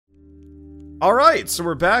Alright, so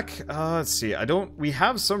we're back. Let's see. We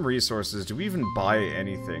have some resources. Do we even buy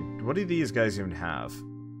anything? What do these guys even have?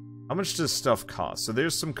 How much does stuff cost? So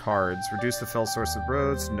there's some cards. Reduce the fell source of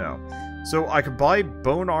roads? No. So I could buy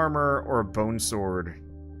bone armor or a bone sword.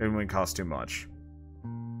 It wouldn't cost too much.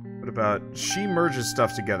 What about... She merges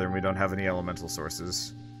stuff together and we don't have any elemental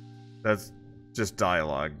sources. That's just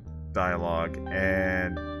dialogue.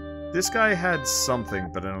 And this guy had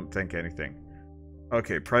something, but I don't think anything.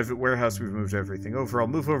 Okay, private warehouse, we've moved everything over. I'll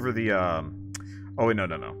move over the, Oh, wait,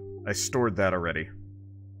 no. I stored that already.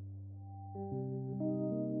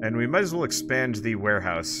 And we might as well expand the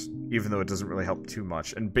warehouse, even though it doesn't really help too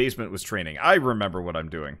much. And basement was training. I remember what I'm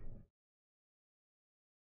doing.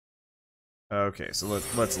 Okay, so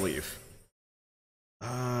let's leave.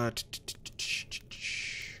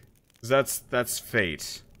 That's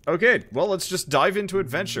fate. Okay, well, let's just dive into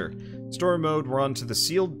adventure. Story mode, we're on to the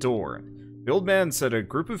sealed door. The old man said a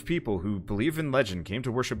group of people who believe in legend came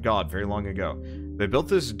to worship God very long ago. They built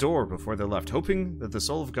this door before they left, hoping that the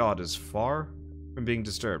soul of God is far from being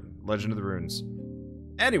disturbed. Legend of the Runes.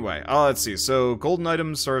 Anyway, let's see. So, golden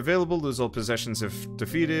items are available. Lose all possessions if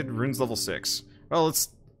defeated. Runes level 6. Well, let's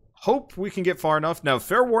hope we can get far enough. Now,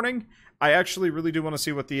 fair warning, I actually really do want to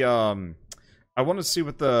see what the, I want to see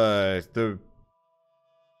what the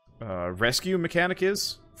rescue mechanic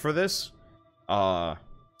is for this.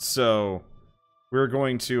 So... We're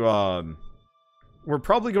going to, we're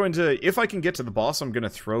probably going to, if I can get to the boss, I'm going to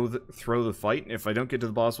throw the fight. If I don't get to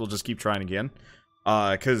the boss, we'll just keep trying again.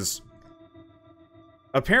 Because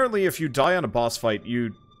apparently if you die on a boss fight,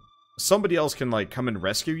 somebody else can, like, come and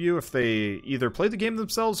rescue you if they either play the game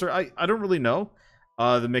themselves or, I don't really know.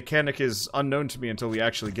 The mechanic is unknown to me until we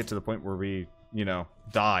actually get to the point where we, you know,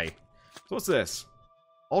 die. So what's this?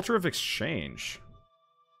 Altar of Exchange.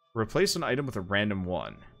 Replace an item with a random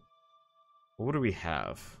one. What do we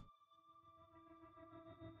have?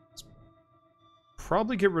 Let's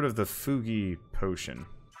probably get rid of the Fugi potion.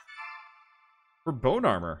 For bone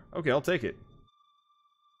armor. Okay, I'll take it.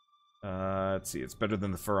 Let's see. It's better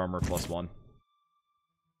than the fur armor +1.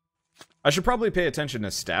 I should probably pay attention to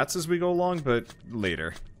stats as we go along, but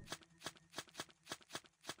later.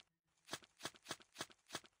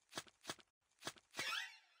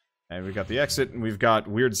 And we've got the exit, and we've got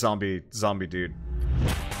weird zombie dude.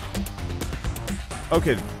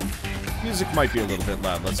 Okay, music might be a little bit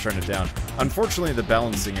loud. Let's turn it down. Unfortunately, the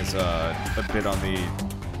balancing is a bit on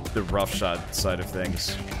the roughshod side of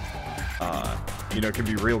things. You know, it can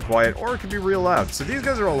be real quiet, or it can be real loud. So these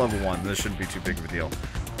guys are all level 1. This shouldn't be too big of a deal.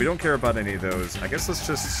 We don't care about any of those. I guess let's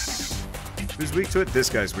just... Who's weak to it? This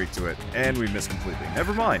guy's weak to it. And we missed completely.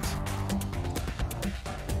 Never mind.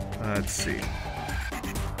 Let's see.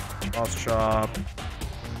 Boss chop.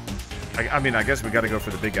 I mean, I guess we gotta go for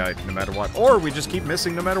the big guy no matter what. Or we just keep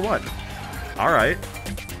missing no matter what. Alright.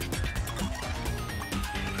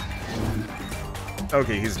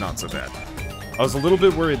 Okay, he's not so bad. I was a little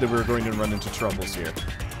bit worried that we were going to run into troubles here.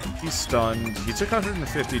 He's stunned. He took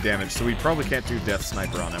 150 damage, so we probably can't do Death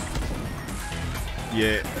Sniper on him.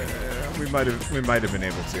 Yeah, we might have been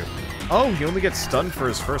able to. Oh, he only gets stunned for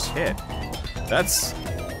his first hit. That's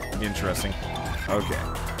interesting. Okay,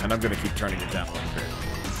 and I'm gonna keep turning it down a little bit.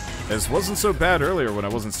 This wasn't so bad earlier when I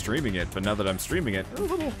wasn't streaming it, but now that I'm streaming it, a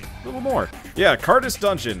little more. Yeah, Cardist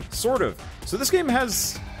Dungeon, sort of. So this game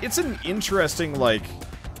has... It's an interesting, like,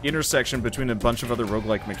 intersection between a bunch of other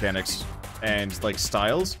roguelike mechanics and, like,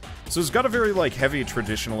 styles. So it's got a very, like, heavy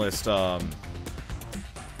traditionalist,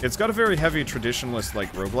 It's got a very heavy traditionalist,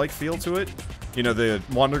 like, roguelike feel to it. You know, the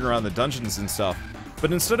wandering around the dungeons and stuff.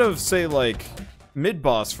 But instead of, say, like,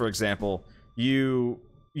 mid-boss, for example, you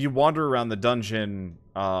wander around the dungeon,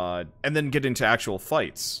 and then get into actual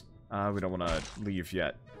fights. We don't want to leave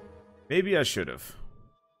yet. Maybe I should have.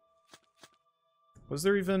 Was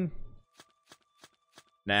there even...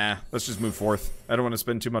 Nah, let's just move forth. I don't want to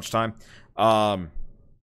spend too much time.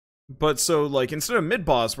 But so, like, instead of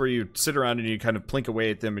mid-boss, where you sit around and you kind of plink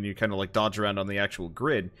away at them and you kind of, like, dodge around on the actual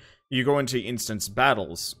grid, you go into instance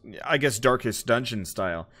battles. I guess Darkest Dungeon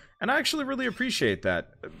style. And I actually really appreciate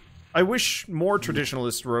that. I wish more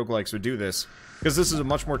traditionalist roguelikes would do this, because this is a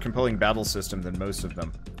much more compelling battle system than most of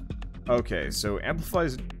them. Okay, so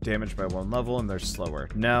amplifies damage by 1 level, and they're slower.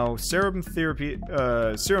 Now, serum therapy,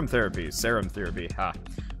 ha.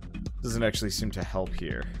 Doesn't actually seem to help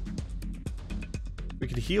here. We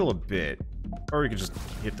could heal a bit, or we could just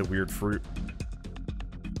hit the weird fruit.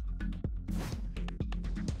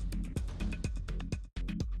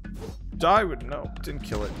 Die would... no, didn't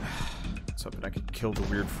kill it. I was hoping I could kill the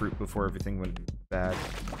weird fruit before everything went bad.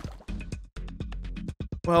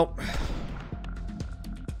 Well,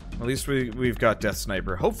 At least we've got Death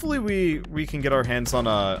Sniper. Hopefully we can get our hands on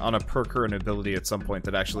a perk or an ability at some point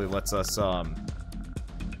that actually lets us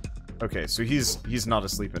Okay, so he's not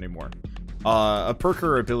asleep anymore. A perk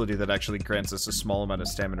or ability that actually grants us a small amount of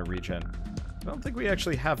stamina regen. I don't think we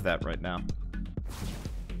actually have that right now.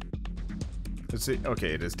 Let's see.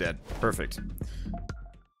 Okay, it is dead. Perfect.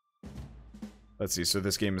 Let's see. So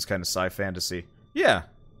this game is kind of sci-fantasy. Yeah.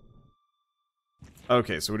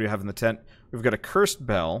 Okay, so what do you have in the tent? We've got a cursed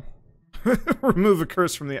bell. Remove a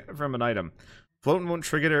curse from an item. Float won't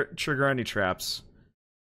trigger any traps.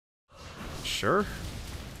 Sure.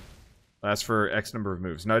 That's for X number of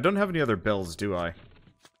moves. Now, I don't have any other bells, do I?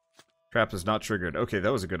 Trap is not triggered. Okay,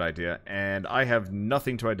 that was a good idea. And I have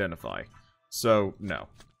nothing to identify. So, no.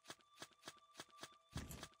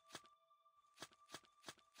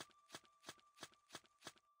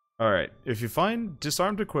 Alright, if you find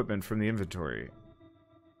disarmed equipment from the inventory...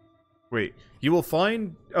 Wait, you will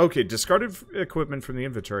find... Okay, discarded equipment from the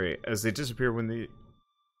inventory as they disappear when the...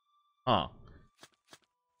 Huh.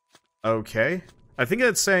 Okay. I think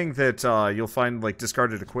it's saying that you'll find, like,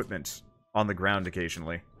 discarded equipment on the ground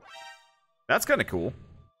occasionally. That's kind of cool.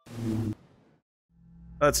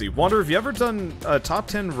 Let's see. Wander, have you ever done a top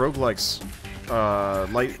 10 roguelikes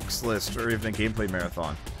likes list or even a gameplay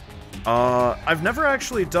marathon? I've never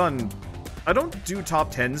actually done... I don't do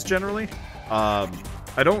top 10s generally. I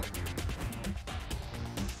don't...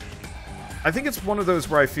 I think it's one of those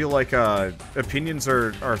where I feel like opinions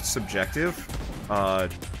are subjective.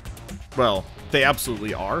 Well, they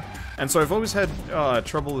absolutely are. And so I've always had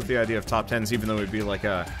trouble with the idea of top 10s, even though it'd be like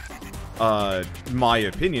a my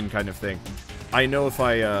opinion kind of thing. I know if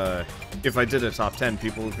I did a top 10,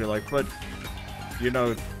 people would be like, but, you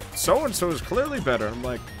know, so-and-so is clearly better. I'm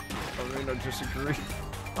like, I mean, I disagree.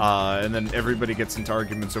 And then everybody gets into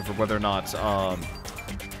arguments over whether or not,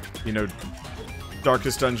 you know,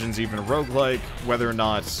 Darkest Dungeon's even a roguelike, whether or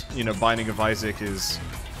not, you know, Binding of Isaac is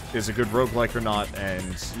a good roguelike or not,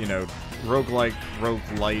 and, you know, roguelike,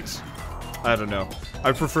 roguelite, I don't know.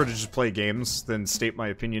 I prefer to just play games than state my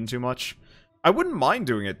opinion too much. I wouldn't mind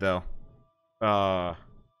doing it, though. I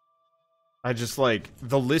just, like,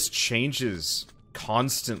 the list changes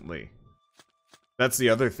constantly. That's the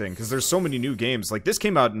other thing, because there's so many new games. Like, this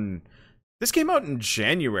came out in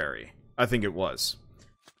January, I think it was.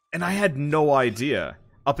 And I had no idea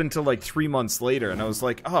up until, like, 3 months later, and I was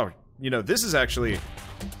like, oh, you know, this is actually a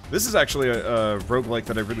roguelike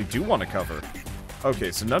that I really do want to cover.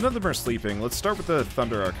 Okay, so none of them are sleeping. Let's start with the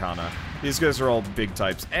Thunder Arcana. These guys are all big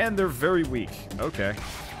types, and they're very weak. Okay.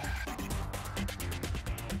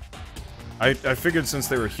 I figured since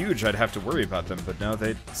they were huge, I'd have to worry about them, but no,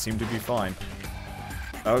 they seem to be fine.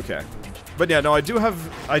 Okay. But yeah, no, I do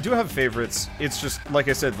have favorites. It's just, like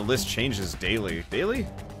I said, the list changes daily. Daily?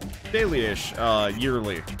 Daily-ish.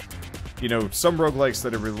 Yearly. You know, some roguelikes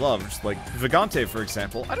that I really loved, like Vagante, for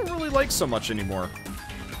example, I don't really like so much anymore.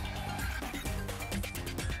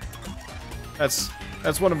 That's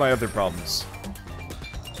one of my other problems.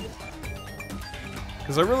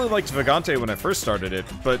 Because I really liked Vagante when I first started it,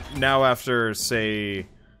 but now after, say,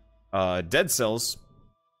 Dead Cells,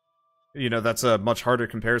 you know, that's a much harder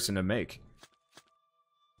comparison to make.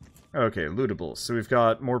 Okay, lootables. So we've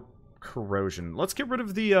got more corrosion. Let's get rid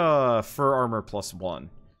of the fur armor +1.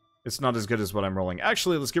 It's not as good as what I'm rolling.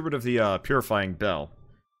 Actually, let's get rid of the purifying bell,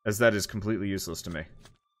 as that is completely useless to me.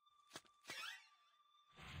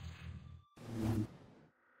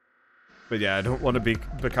 But yeah, I don't want to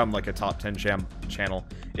become like a top 10 channel.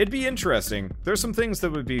 It'd be interesting. There's some things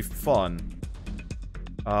that would be fun.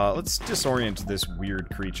 Let's disorient this weird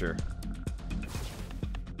creature.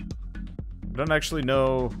 I don't actually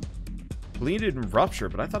know... Bleeded and Rupture,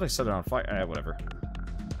 but I thought I set it on fire. Whatever.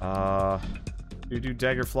 Do we do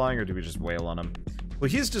dagger flying, or do we just wail on him? Well,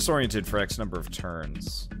 he's disoriented for X number of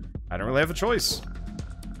turns. I don't really have a choice.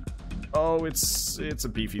 Oh, it's a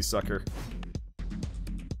beefy sucker.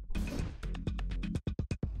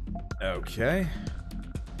 Okay.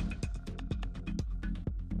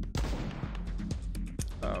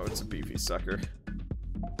 Oh, it's a beefy sucker.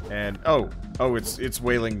 And oh, it's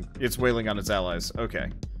wailing on its allies. Okay.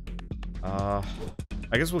 I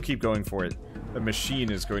guess we'll keep going for it. The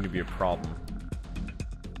machine is going to be a problem.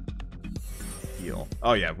 Heal.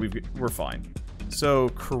 Oh yeah, we're fine. So,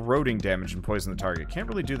 corroding damage and poison the target. Can't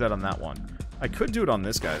really do that on that one. I could do it on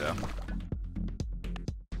this guy, though.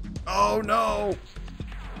 Oh no!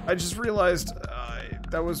 I just realized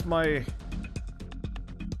that was my...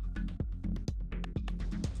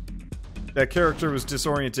 That character was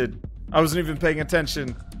disoriented. I wasn't even paying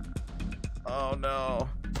attention. Oh no.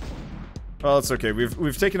 Well, it's okay.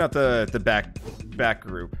 We've taken out the back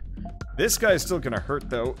group. This guy's still gonna hurt,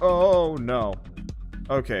 though. Oh, no.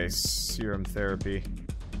 Okay, serum therapy.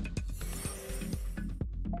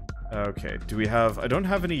 Okay, do we have... I don't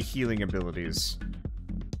have any healing abilities.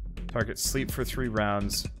 Target sleep for 3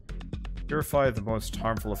 rounds. Purify the most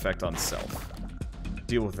harmful effect on self.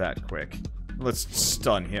 Deal with that quick. Let's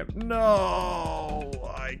stun him. No!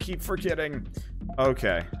 I keep forgetting.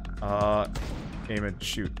 Okay. Aim and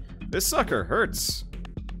shoot. This sucker hurts.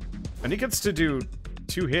 And he gets to do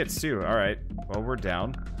 2 hits, too. Alright. Well, we're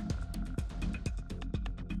down.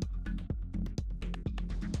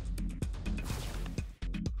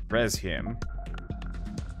 Res him.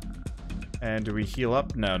 And do we heal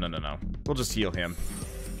up? No, no, no, no. We'll just heal him.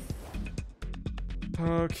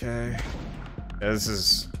 Okay. Yeah, this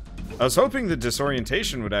is... I was hoping the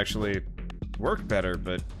disorientation would actually work better,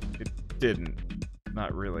 but it didn't.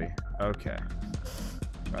 Not really. Okay.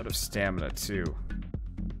 We're out of stamina, too.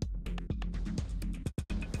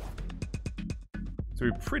 So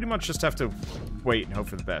we pretty much just have to wait and hope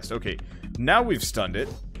for the best. Okay, now we've stunned it.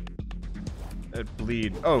 That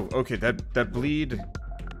bleed... Oh, okay, that bleed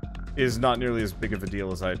is not nearly as big of a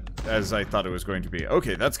deal as I thought it was going to be.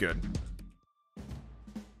 Okay, that's good.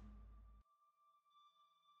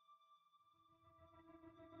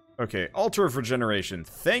 Okay, Altar of Regeneration.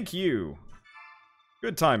 Thank you.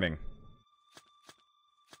 Good timing.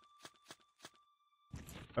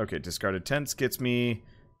 Okay, discarded tents gets me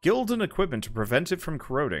guild and equipment to prevent it from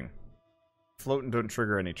corroding. Float and don't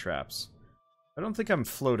trigger any traps. I don't think I'm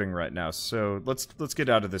floating right now, so let's get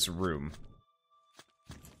out of this room.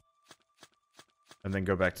 And then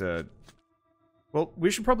go back to... Well,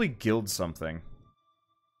 we should probably guild something.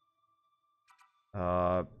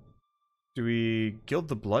 Do we guild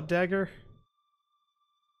the Blood Dagger?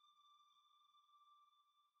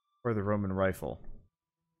 Or the Roman Rifle?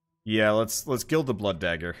 Yeah, let's guild the Blood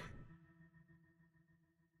Dagger.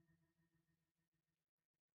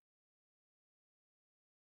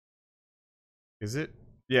 Is it?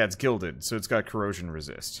 Yeah, it's gilded, so it's got corrosion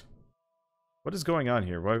resist. What is going on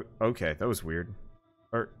here? What? Okay, that was weird.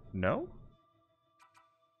 Or, no?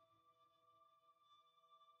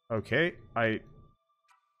 Okay,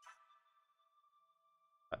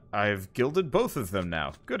 I've gilded both of them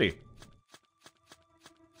now. Goody.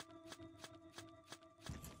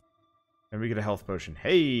 And we get a health potion.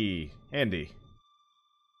 Hey! Handy.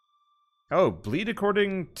 Oh, bleed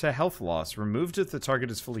according to health loss. Removed if the target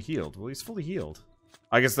is fully healed. Well, he's fully healed.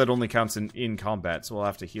 I guess that only counts in combat, so we'll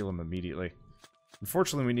have to heal him immediately.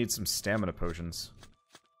 Unfortunately, we need some stamina potions.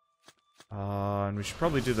 And we should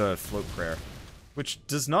probably do the float prayer. Which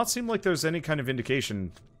does not seem like there's any kind of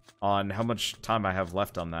indication on how much time I have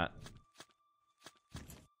left on that.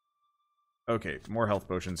 Okay, more health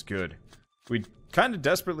potions. Good. We kind of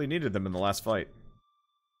desperately needed them in the last fight.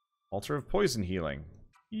 Altar of Poison Healing.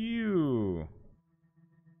 Ew.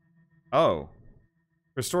 Oh.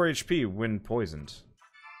 Restore HP when poisoned.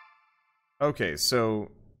 Okay,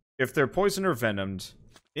 so if they're poisoned or venomed...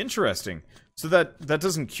 Interesting. So that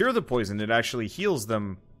doesn't cure the poison, it actually heals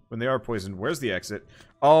them when they are poisoned. Where's the exit?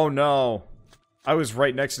 Oh no. I was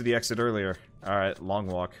right next to the exit earlier. Alright, long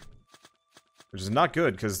walk. Which is not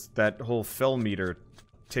good, because that whole fell meter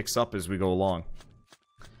ticks up as we go along.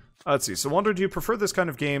 Let's see. So, Wander, do you prefer this kind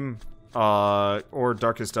of game, or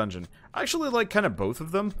Darkest Dungeon? I actually like kind of both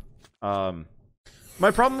of them.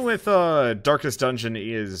 My problem with, Darkest Dungeon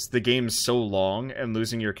is the game's so long, and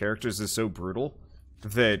losing your characters is so brutal,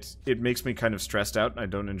 that it makes me kind of stressed out, and I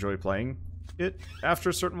don't enjoy playing it after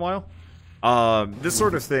a certain while. This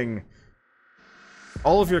sort of thing,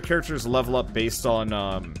 all of your characters level up based on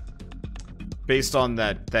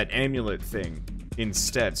that amulet thing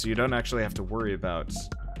instead, so you don't actually have to worry about,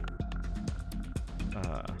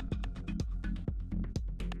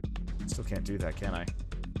 still can't do that, can I?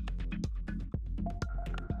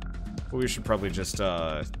 Well, we should probably just,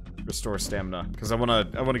 restore stamina, because I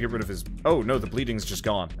wanna get rid of his... Oh, no, the bleeding's just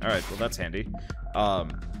gone. Alright, well, that's handy.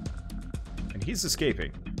 And he's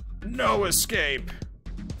escaping. No escape!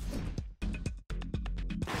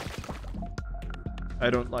 I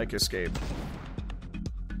don't like escape.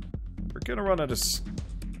 We're gonna run out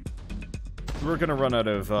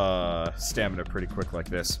of stamina pretty quick like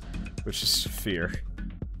this, which is fear.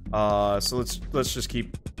 So let's just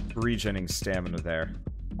keep regenerating stamina there.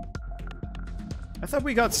 I thought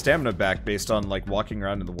we got stamina back based on, like, walking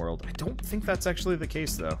around in the world. I don't think that's actually the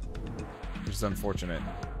case, though. Which is unfortunate.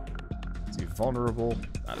 Is he vulnerable?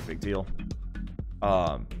 Not a big deal.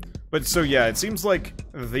 But so, yeah, it seems like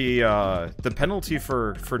the penalty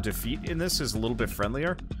for defeat in this is a little bit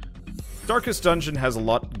friendlier. Darkest Dungeon has a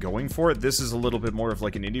lot going for it. This is a little bit more of,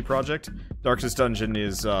 like, an indie project. Darkest Dungeon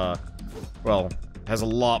is, well, Has a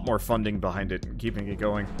lot more funding behind it and keeping it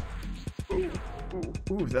going. Ooh, ooh,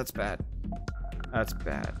 ooh, that's bad. That's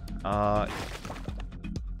bad.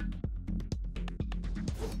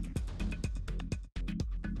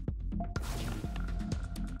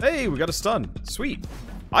 Hey, we got a stun. Sweet.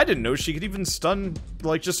 I didn't know she could even stun,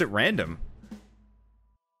 like, just at random.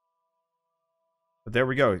 But there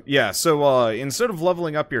we go. Yeah, so, instead of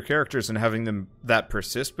leveling up your characters and having them that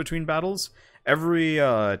persist between battles, every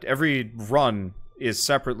run is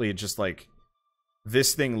separately just, like,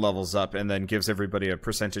 this thing levels up and then gives everybody a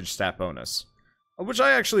percentage stat bonus. Which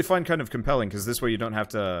I actually find kind of compelling, because this way you don't have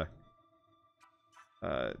to,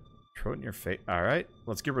 throw it in your face. Alright,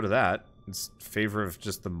 let's get rid of that. It's in favor of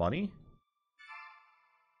just the money.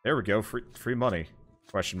 There we go, free money.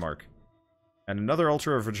 Question mark. And another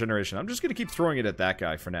Ultra of Regeneration. I'm just gonna keep throwing it at that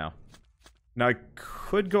guy for now. Now, I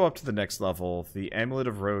could go up to the next level. The Amulet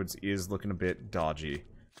of Rhodes is looking a bit dodgy.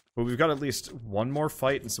 But we've got at least one more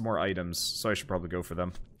fight and some more items, so I should probably go for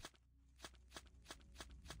them.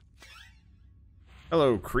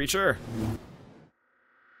 Hello, creature!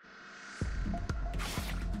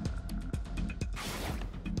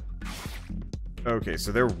 Okay,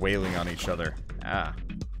 so they're wailing on each other. Ah.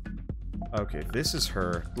 Okay, this is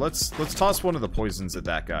her. Let's toss one of the poisons at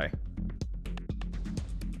that guy.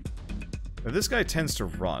 Now, this guy tends to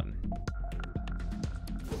run.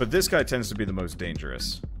 But this guy tends to be the most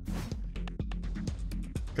dangerous.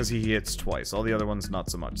 Because he hits twice. All the other ones, not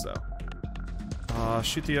so much, though.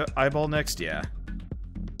 Shoot the eyeball next? Yeah.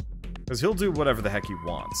 Because he'll do whatever the heck he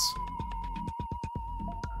wants.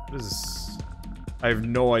 What is... I have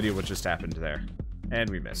no idea what just happened there. And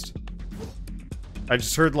we missed. I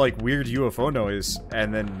just heard, like, weird UFO noise,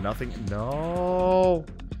 and then nothing. No!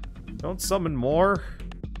 Don't summon more.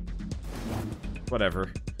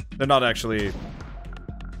 Whatever. They're not actually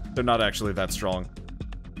that strong.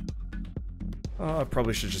 I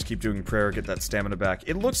probably should just keep doing prayer, get that stamina back.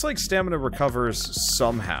 It looks like stamina recovers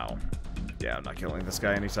somehow. Yeah, I'm not killing this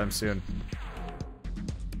guy anytime soon.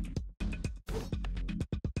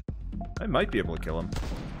 I might be able to kill him.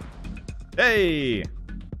 Hey!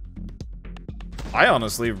 I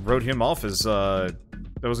honestly wrote him off as, I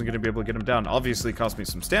wasn't going to be able to get him down. Obviously, it cost me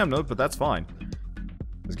some stamina, but that's fine.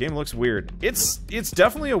 This game looks weird. It's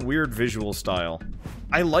definitely a weird visual style.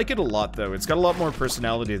 I like it a lot, though. It's got a lot more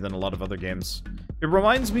personality than a lot of other games. It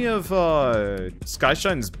reminds me of,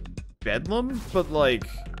 Skyshine's Bedlam, but, like,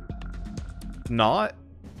 not.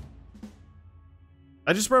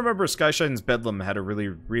 I just remember Skyshine's Bedlam had a really,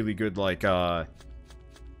 really good, like,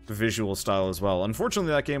 visual style as well.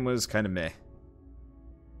 Unfortunately, that game was kind of meh.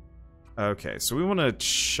 Okay, so we want to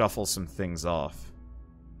shuffle some things off.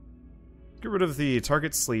 Get rid of the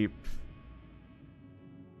target sleep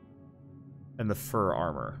and the fur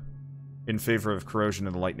armor in favor of corrosion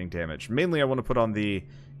and lightning damage. Mainly, I want to put on the,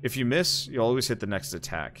 if you miss, you always hit the next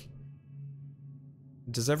attack.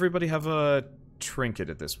 Does everybody have a trinket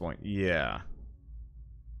at this point? Yeah.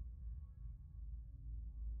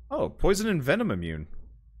 Oh, poison and venom immune.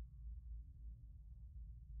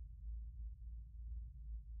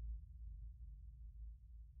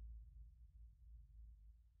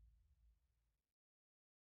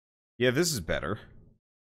 Yeah, this is better.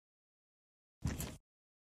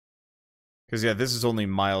 Because, yeah, this is only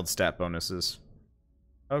mild stat bonuses.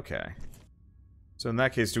 Okay. So in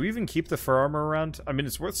that case, do we even keep the fur armor around? I mean,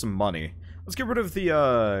 it's worth some money. Let's get rid of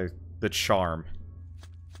the charm.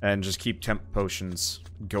 And just keep temp potions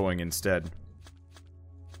going instead.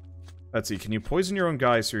 Let's see, can you poison your own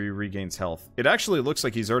guy so he regains health? It actually looks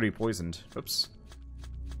like he's already poisoned. Oops.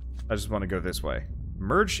 I just want to go this way.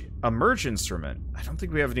 A merge instrument. I don't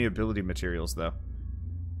think we have any ability materials, though.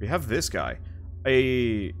 We have this guy.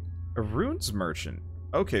 A runes merchant.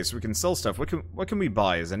 Okay, so we can sell stuff. What can we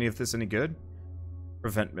buy? Is any of this any good?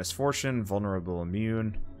 Prevent misfortune, vulnerable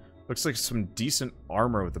immune. Looks like some decent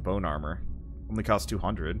armor with the bone armor. Only costs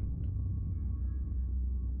 200.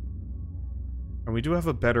 And we do have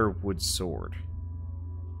a better wood sword.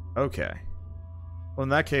 Okay. Well, in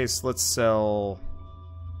that case, let's sell...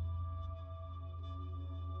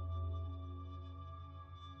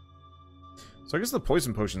 So I guess the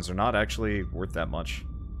poison potions are not actually worth that much.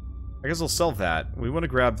 I guess I'll sell that. We want to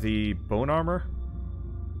grab the bone armor.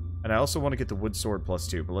 And I also want to get the wood sword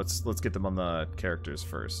 +2, but let's get them on the characters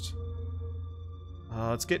first.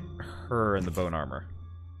 Let's get her in the bone armor.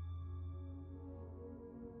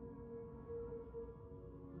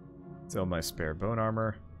 Sell my spare bone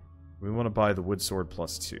armor. We want to buy the wood sword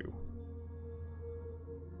 +2.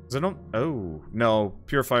 Because I don't... Oh, no.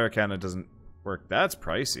 Purifier cannon doesn't work. That's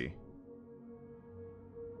pricey.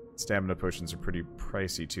 Stamina potions are pretty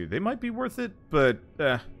pricey, too. They might be worth it, but,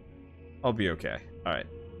 I'll be okay. Alright.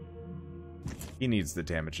 He needs the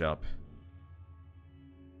damage up.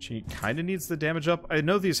 She kind of needs the damage up. I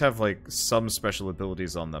know these have, like, some special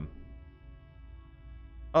abilities on them.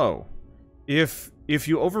 Oh. If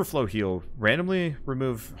you overflow heal, randomly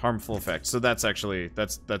remove harmful effects. So that's actually,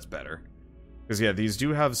 that's better. Because, yeah, these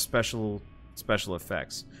do have special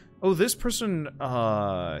effects. Oh, this person,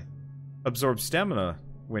 absorbs stamina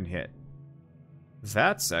when hit.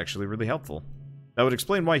 That's actually really helpful. That would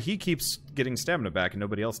explain why he keeps getting stamina back and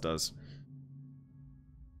nobody else does.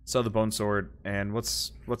 So the bone sword, and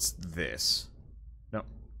what's this? No.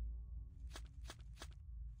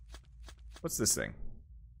 What's this thing?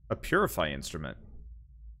 A purify instrument.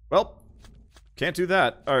 Well, can't do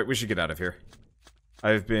that. Alright, we should get out of here.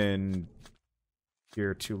 I've been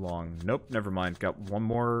here too long. Nope, never mind. Got one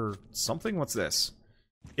more something? What's this?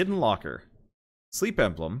 Hidden locker. Sleep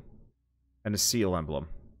emblem. And a seal emblem.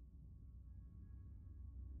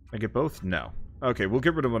 I get both? No. Okay, we'll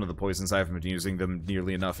get rid of one of the poisons. I haven't been using them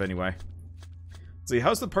nearly enough anyway. Let's see,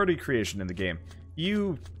 how's the party creation in the game?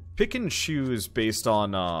 You pick and choose based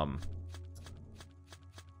on,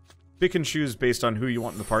 pick and choose based on who you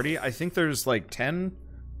want in the party. I think there's like 10,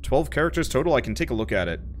 12 characters total. I can take a look at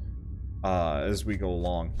it as we go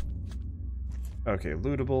along. Okay,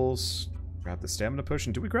 lootables. Grab the stamina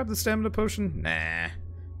potion. Do we grab the stamina potion? Nah.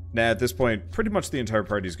 Nah, at this point, pretty much the entire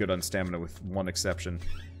party is good on stamina with one exception.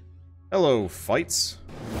 Hello, fights.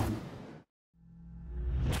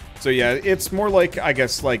 So yeah, it's more like, I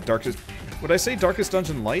guess, like Darkest... Would I say Darkest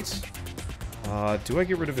Dungeon Light? Do I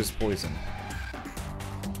get rid of his poison?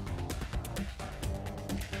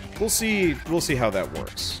 We'll see how that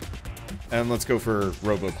works. And let's go for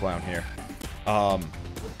Robo Clown here.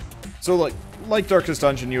 So like Darkest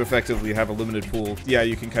Dungeon, you effectively have a limited pool. Yeah,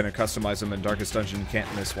 you can kind of customize them. In Darkest Dungeon, you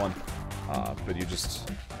can't miss one. But you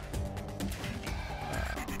just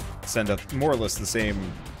send up more or less the same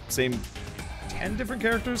 10 different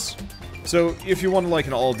characters. So if you want like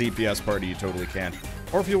an all DPS party, you totally can.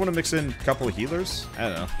 Or if you want to mix in a couple of healers, I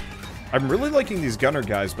don't know. I'm really liking these gunner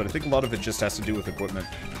guys, but I think a lot of it just has to do with equipment.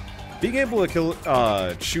 Being able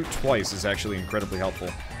to shoot twice is actually incredibly helpful.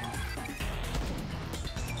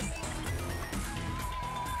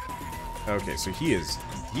 Okay, so he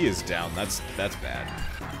is down. That's bad.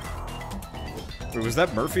 Wait, was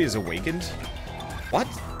that Murphy is awakened? What?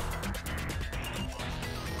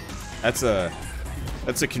 That's a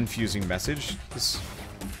confusing message.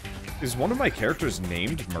 Is one of my characters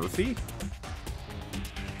named Murphy?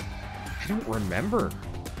 I don't remember.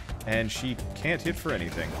 And she can't hit for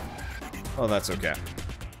anything. Oh, that's okay. At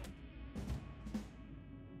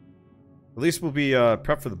least we'll be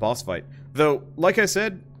prepped for the boss fight. Though, like I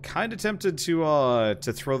said, kind of tempted to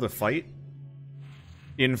throw the fight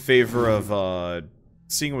in favor of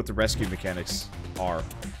seeing what the rescue mechanics are.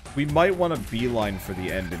 We might want to beeline for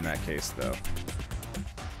the end in that case, though.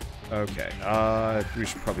 Okay, we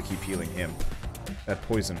should probably keep healing him. That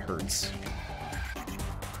poison hurts.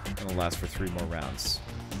 It'll last for 3 more rounds.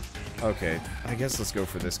 Okay, I guess let's go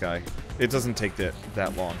for this guy. It doesn't take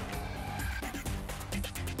that long.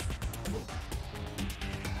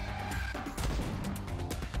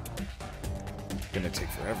 Gonna take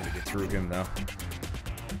forever to get through him, though.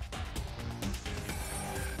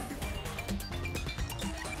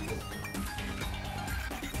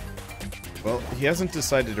 Well, he hasn't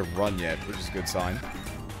decided to run yet, which is a good sign.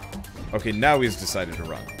 Okay, now he's decided to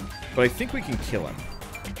run. But I think we can kill him.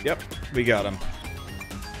 Yep, we got him.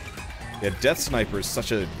 Yeah, Death Sniper is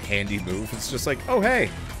such a handy move. It's just like, oh hey,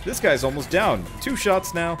 this guy's almost down. 2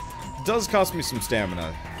 shots now. Does cost me some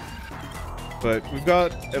stamina. But we've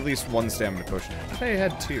got at least 1 stamina potion. I thought I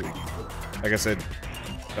had 2. Like I said,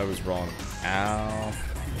 that was wrong. Ow.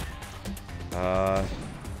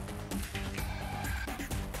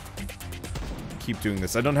 Keep doing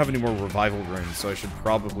this. I don't have any more revival runes, so I should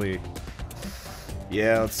probably...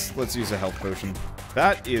 Yeah, let's use a health potion.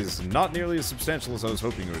 That is not nearly as substantial as I was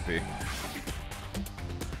hoping it would be.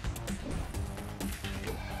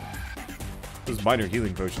 Those minor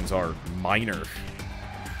healing potions are minor.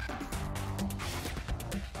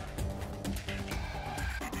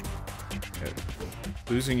 Okay.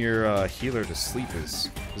 Losing your healer to sleep is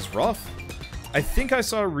rough. I think I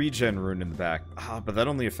saw a regen rune in the back. But that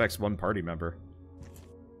only affects 1 party member.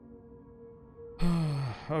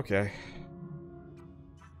 Okay.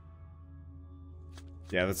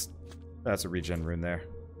 Yeah, that's a regen rune there.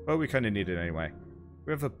 But we kind of need it anyway.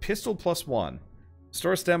 We have a pistol +1.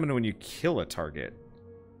 Store stamina when you kill a target.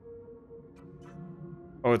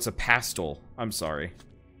 Oh, it's a pastel. I'm sorry.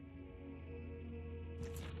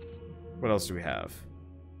 What else do we have?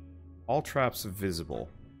 All traps visible.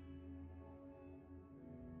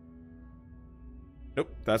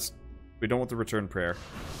 Nope, we don't want the return prayer.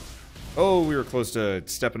 Oh, we were close to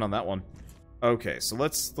stepping on that one. Okay, so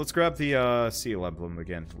let's grab the seal emblem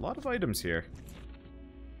again. A lot of items here.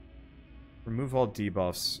 Remove all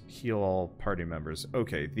debuffs, heal all party members.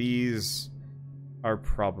 Okay, these are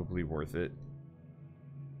probably worth it.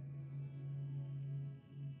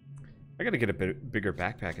 I gotta get a bigger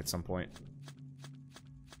backpack at some point.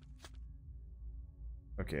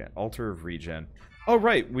 Okay, altar of regen. Oh,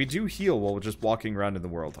 right, we do heal while we're just walking around in the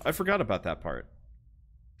world. I forgot about that part.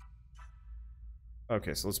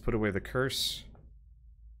 Okay, so let's put away the curse.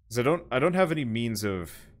 Because I don't have any means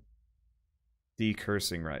of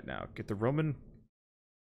decursing right now. Get the Roman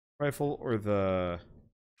rifle or the...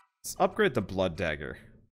 Let's upgrade the blood dagger.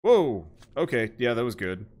 Whoa! Okay, yeah, that was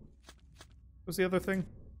good. What was the other thing?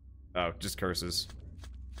 Oh, just curses.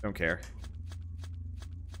 Don't care.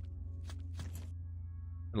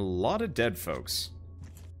 And a lot of dead folks.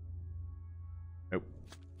 Nope.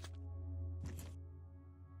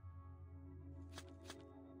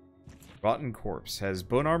 Rotten corpse. Has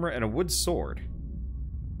bone armor and a wood sword.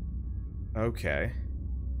 Okay.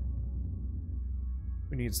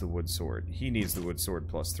 Who needs the wood sword? He needs the wood sword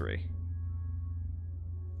 +3.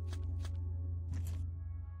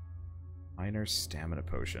 Minor stamina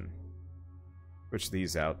potion. Switch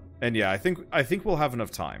these out. And yeah, I think we'll have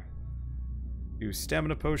enough time. Do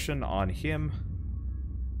stamina potion on him.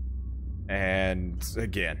 And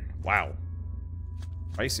again. Wow.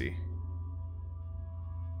 Spicy.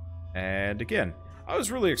 And again. I was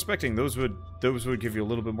really expecting those would give you a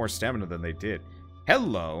little bit more stamina than they did.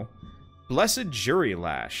 Hello. Blessed Jury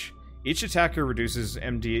Lash. Each attacker reduces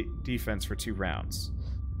MD defense for 2 rounds.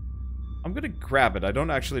 I'm gonna grab it. I don't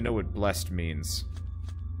actually know what blessed means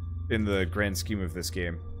in the grand scheme of this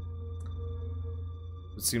game.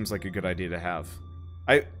 It seems like a good idea to have.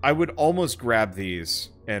 I would almost grab these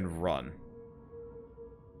and run.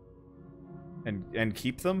 And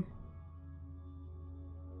keep them.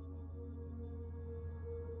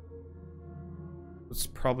 It's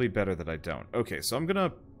probably better that I don't. Okay, so I'm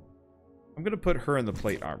gonna put her in the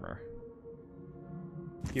plate armor.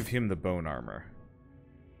 Give him the bone armor.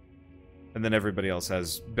 And then everybody else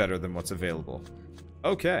has better than what's available.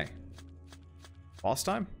 Okay. Boss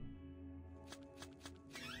time?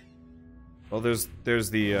 Well, there's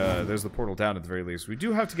the portal down at the very least. We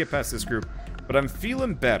do have to get past this group, but I'm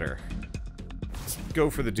feeling better. Let's go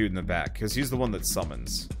for the dude in the back, because he's the one that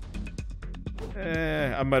summons.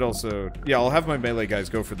 I might also... Yeah, I'll have my melee guys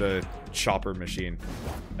go for the chopper machine.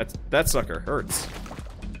 That sucker hurts.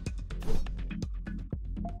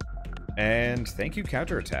 And thank you,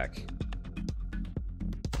 counterattack.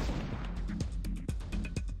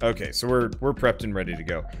 Okay, so we're prepped and ready to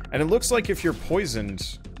go. And it looks like if you're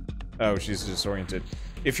poisoned... Oh, she's disoriented.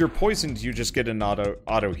 If you're poisoned, you just get an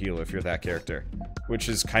auto heal if you're that character. Which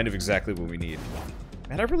is kind of exactly what we need.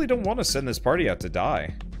 Man, I really don't want to send this party out to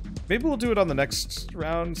die. Maybe we'll do it on the next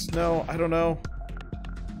round. No, I don't know.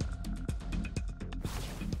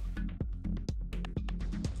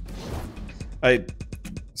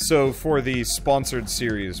 So for the sponsored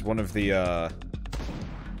series, one of the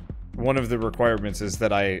requirements is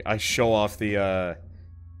that I show off the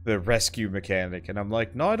rescue mechanic, and I'm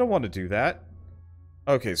like, no, I don't want to do that.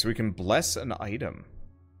 Okay, so we can bless an item.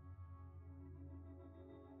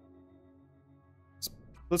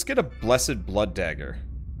 Let's get a blessed blood dagger.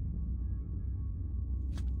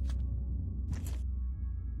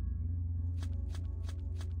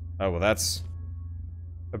 Oh, well, that's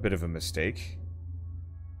a bit of a mistake.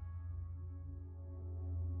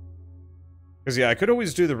 Because, yeah, I could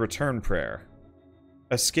always do the return prayer.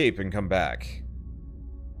 Escape and come back.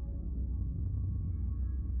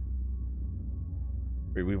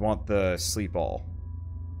 Wait, we want the sleep all.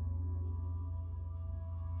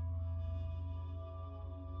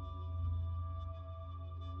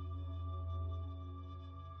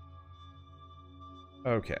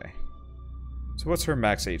 Okay. So what's her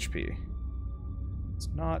max HP? It's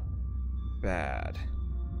not bad.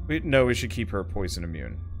 No, we should keep her poison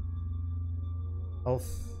immune.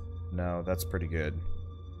 Health? No, that's pretty good.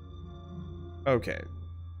 Okay.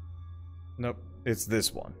 Nope, it's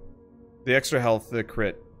this one. The extra health, the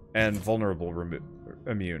crit, and vulnerable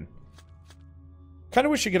immune. Kind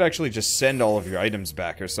of wish you could actually just send all of your items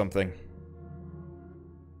back or something.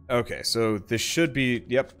 Okay, so this should be...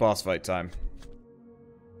 Yep, boss fight time.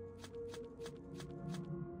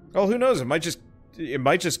 Well, who knows? It might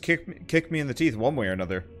just kick me in the teeth one way or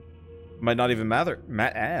another. It might not even matter.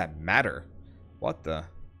 Matter. What the?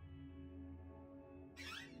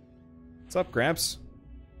 What's up, Gramps?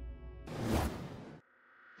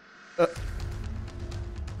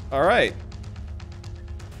 All right.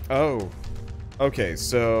 Oh. Okay,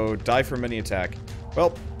 so die from any attack.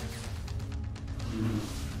 Well.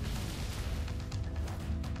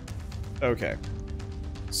 Okay.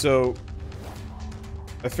 So,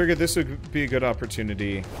 I figured this would be a good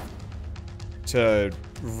opportunity to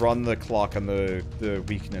run the clock on the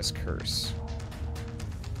weakness curse.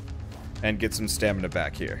 And get some stamina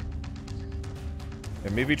back here.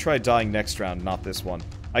 And maybe try dying next round, not this one.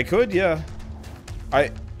 I could, yeah.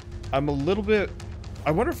 I'm a little bit...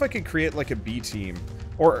 I wonder if I could create like a B team.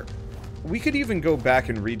 Or we could even go back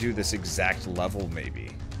and redo this exact level, maybe.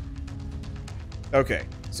 Okay,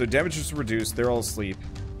 so damage is reduced. They're all asleep.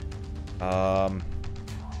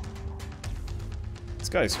 This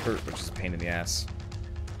guy's hurt, which is a pain in the ass.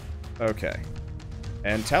 Okay.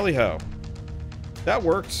 And tally-ho. That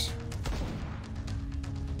worked.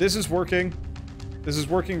 This is working. This is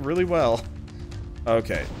working really well.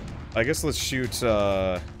 Okay. I guess let's shoot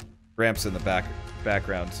Gramps in the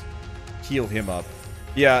background. Heal him up.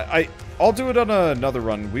 Yeah, I'll do it on another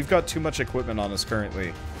run. We've got too much equipment on us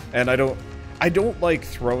currently. And I don't like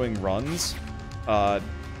throwing runs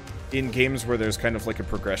in games where there's kind of like a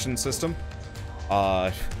progression system.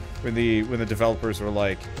 When the developers were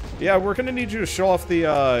like, yeah, we're gonna need you to show off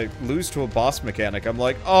the lose to a boss mechanic. I'm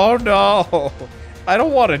like, oh no! I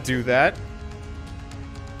don't want to do that.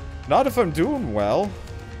 Not if I'm doing well.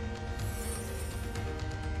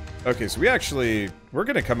 Okay, so we're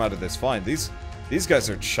gonna come out of this fine. These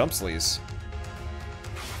guys are chumpsleys.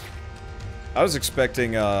 I was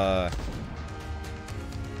expecting this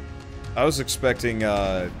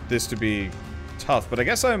to be tough, but I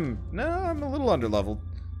guess I'm a little underleveled.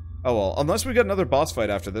 Oh well, unless we get another boss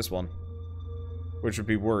fight after this one, which would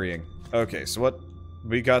be worrying. Okay, so what?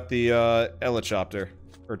 We got the Elechopter.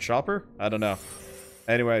 Or Chopper? I don't know.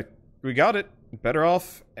 Anyway, we got it. Better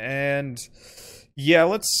off. And yeah,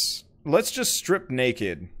 let's just strip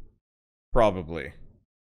naked. Probably.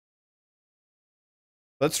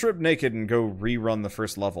 Let's strip naked and go rerun the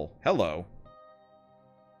first level. Hello.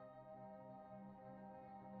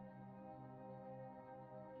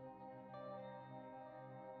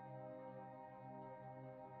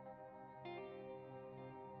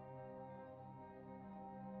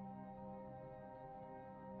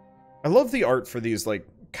 I love the art for these, like,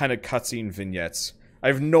 kind of cutscene vignettes. I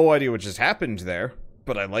have no idea what just happened there,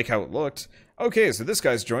 but I like how it looked. Okay, so this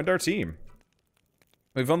guy's joined our team.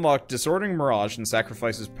 We've unlocked Disordering Mirage and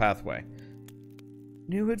Sacrifice's Pathway.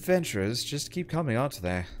 New adventurers just keep coming, aren't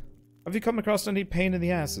they? Have you come across any pain in the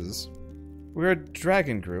asses? We're a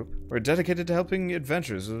dragon group. We're dedicated to helping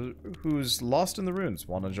adventurers who's lost in the ruins.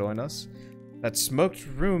 Want to join us? That smoked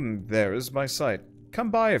room there is my site. Come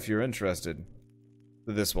by if you're interested.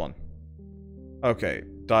 This one. Okay,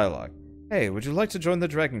 dialogue. Hey, would you like to join the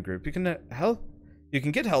dragon group? You can help. You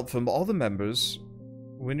can get help from all the members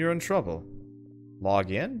when you're in trouble. Log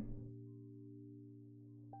in.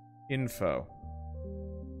 Info.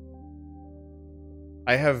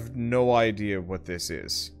 I have no idea what this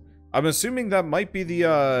is. I'm assuming that might be the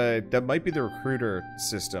recruiter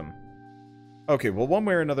system. Okay, well, one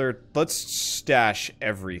way or another, let's stash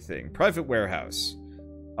everything. Private warehouse.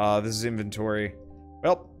 This is inventory.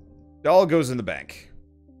 Well, it all goes in the bank.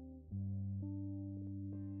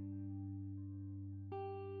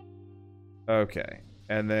 Okay,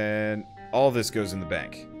 and then all this goes in the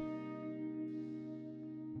bank.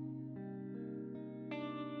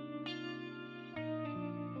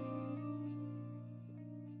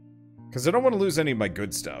 Because I don't want to lose any of my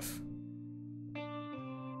good stuff.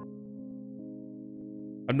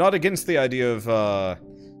 I'm not against the idea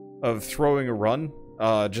of throwing a run,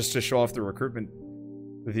 just to show off the recruitment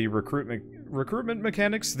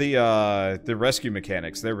mechanics, the rescue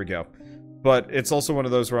mechanics. There we go. But it's also one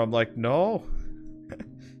of those where I'm like, no.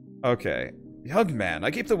 Okay, young man,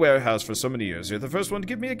 I keep the warehouse for so many years. You're the first one to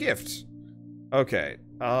give me a gift. Okay,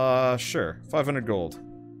 sure, 500 gold.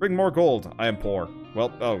 Bring more gold. I am poor.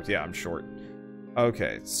 Well, oh yeah, I'm short.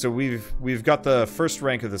 Okay, so we've got the first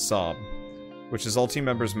rank of the Sob, which is all team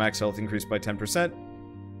members' max health increased by 10%,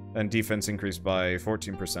 and defense increased by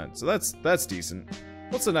 14%. So that's decent.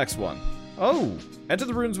 What's the next one? Oh, enter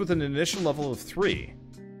the runes with an initial level of 3.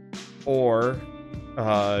 Or,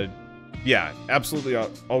 yeah, absolutely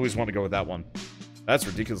always want to go with that one. That's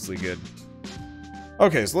ridiculously good.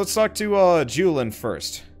 Okay, so let's talk to Julian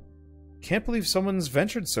first. Can't believe someone's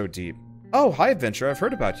ventured so deep. Oh, hi, adventurer, I've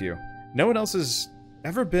heard about you. No one else has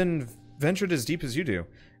ever been ventured as deep as you do.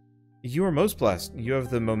 You are most blessed. You have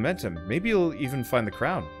the momentum. Maybe you'll even find the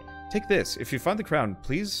crown. Take this. If you find the crown,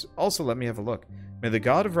 please also let me have a look. May the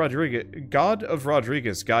God of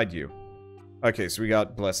Rodriguez guide you. Okay, so we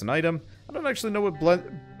got bless an item. I don't actually know what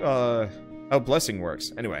how blessing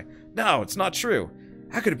works. Anyway, no, it's not true.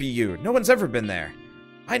 How could it be you? No one's ever been there.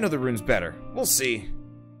 I know the runes better. We'll see.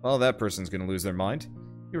 Well, that person's gonna lose their mind.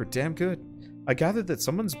 You were damn good. I gathered that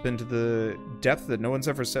someone's been to the depth that no one's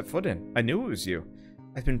ever set foot in. I knew it was you.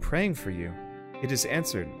 I've been praying for you. It is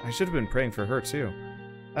answered. I should have been praying for her, too.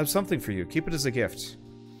 I have something for you. Keep it as a gift.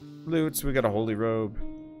 Loots, we got a holy robe.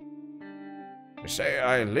 They say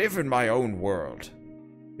I live in my own world.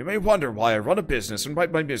 You may wonder why I run a business and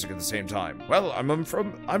write my music at the same time. Well, I'm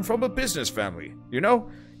from a business family. You know,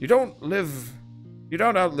 you don't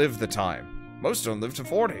outlive the time. Most don't live to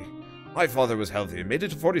 40. My father was healthy and made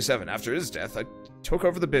it to 47. After his death, I took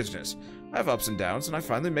over the business. I have ups and downs, and I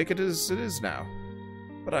finally make it as it is now.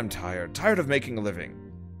 But I'm tired of making a living.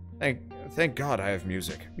 Thank God I have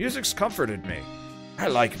music. Music's comforted me. I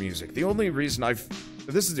like music.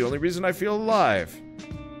 This is the only reason I feel alive.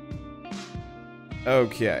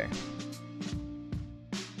 Okay.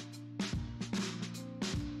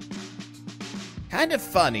 Kind of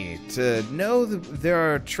funny to know that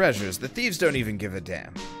there are treasures that thieves don't even give a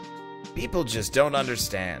damn. People just don't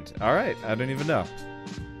understand. Alright, I don't even know.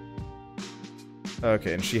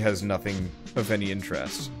 Okay, and she has nothing of any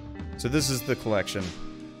interest. So this is the collection.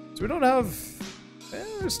 So we don't have...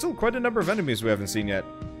 there's still quite a number of enemies we haven't seen yet.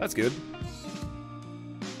 That's good.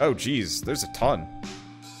 Oh, geez, there's a ton.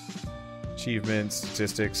 Achievements,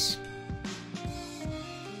 statistics.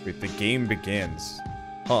 Wait, the game begins.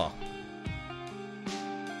 Huh.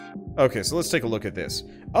 Okay, so let's take a look at this.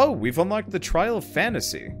 Oh, we've unlocked the Trial of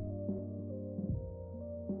Fantasy.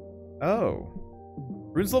 Oh.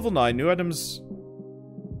 Runes level 9, new items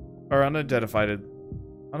are unidentified.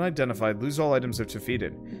 Lose all items if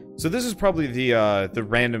defeated. So this is probably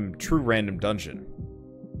the true random dungeon.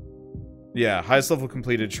 Yeah, highest level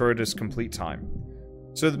completed, shortest complete time.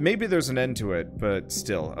 So maybe there's an end to it, but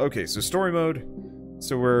still. Okay, so story mode.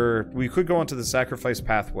 So we could go onto the sacrifice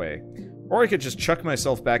pathway. Or I could just chuck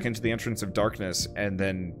myself back into the entrance of darkness and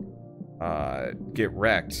then get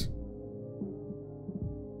wrecked.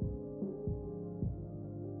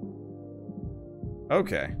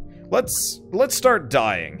 Okay. Let's start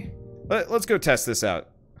dying. Let's go test this out.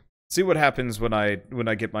 See what happens when I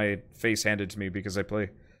get my face handed to me because I play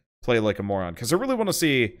like a moron. Because I really want to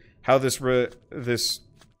see how this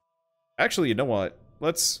actually, you know what?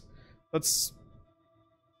 Let's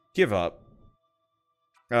give up.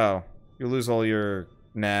 Oh, you lose all your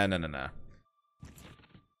nah.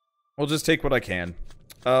 We'll just take what I can.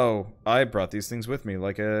 Oh, I brought these things with me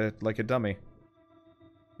like a dummy.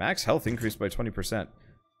 Max health increased by 20%.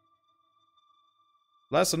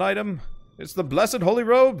 Lesson item. It's the Blessed Holy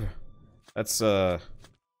Robe. That's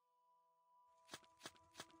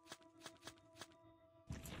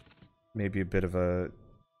maybe a bit of a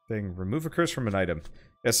thing. Remove a curse from an item.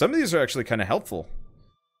 Yeah, some of these are actually kind of helpful.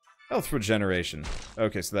 Health regeneration.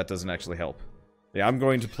 Okay, so that doesn't actually help. Yeah, I'm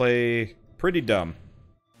going to play pretty dumb.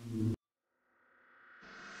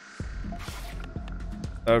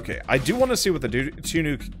 Okay, I do want to see what the two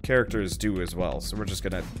new characters do as well, so we're just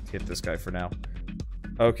gonna hit this guy for now.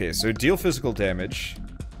 Okay, so deal physical damage.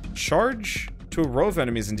 Charge to a row of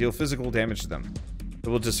enemies and deal physical damage to them. It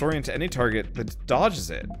will disorient any target that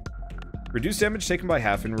dodges it. Reduce damage taken by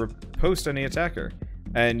half and riposte any attacker.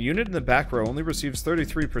 And unit in the back row only receives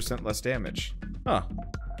 33% less damage. Huh.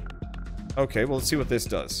 Okay, well, let's see what this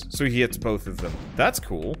does. So he hits both of them. That's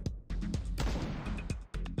cool.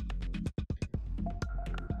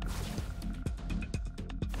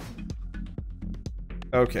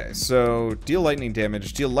 Okay, so deal lightning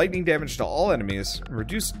damage. Deal lightning damage to all enemies.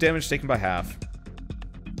 Reduce damage taken by half.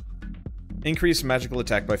 Increase magical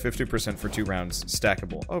attack by 50% for 2 rounds.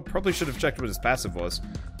 Stackable. Oh, probably should have checked what his passive was.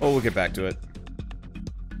 Oh, we'll get back to it.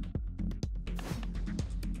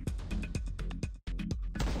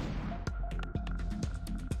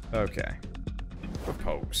 Okay.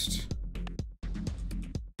 Post.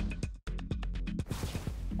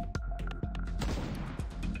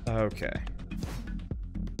 Okay.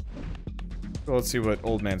 Well, let's see what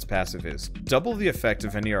Old Man's passive is. Double the effect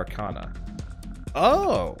of any arcana.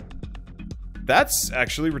 Oh! That's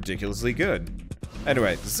actually ridiculously good.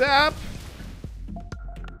 Anyway, zap!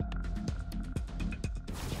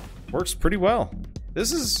 Works pretty well.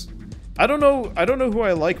 This is... I don't know who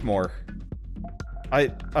I like more.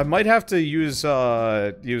 I might have to use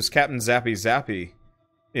Captain Zappy Zappy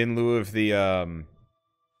in lieu of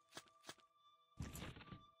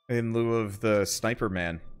the Sniper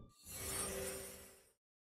Man.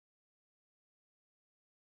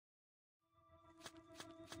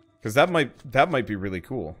 Because that might be really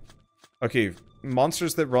cool. Okay,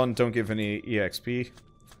 monsters that run don't give any EXP.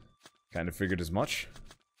 Kind of figured as much.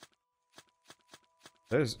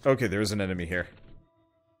 Okay, there's an enemy here.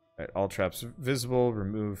 Alright, all traps visible,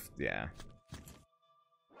 remove, yeah.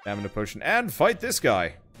 Stamina potion, and fight this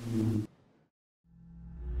guy!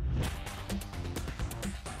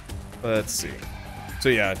 Let's see. So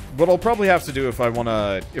yeah, what I'll probably have to do if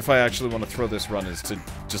I actually wanna throw this run is to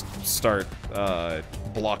just start,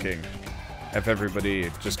 blocking. Have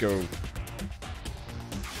everybody just go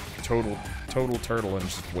total turtle and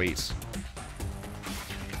just wait.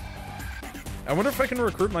 I wonder if I can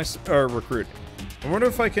recruit I wonder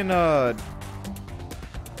if I can,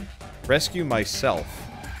 rescue myself.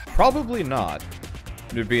 Probably not.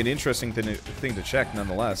 It would be an interesting thing to check,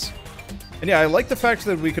 nonetheless. And yeah, I like the fact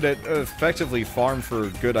that we could effectively farm for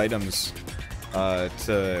good items,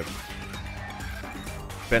 to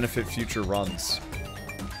benefit future runs.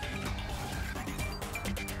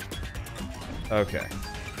 Okay.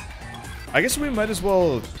 I guess we might as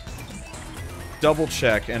well double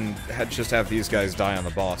check and just have these guys die on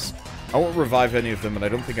the boss. I won't revive any of them, and I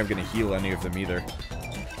don't think I'm going to heal any of them either.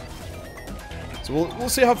 So we'll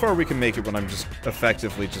see how far we can make it when I'm just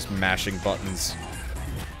effectively just mashing buttons.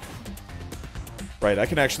 Right, I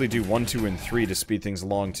can actually do 1, 2, and 3 to speed things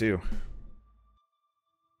along, too.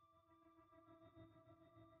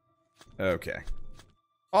 Okay.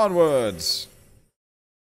 Onwards!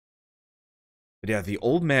 But yeah, the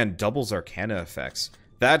old man doubles Arcana effects.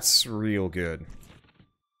 That's real good.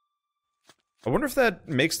 I wonder if that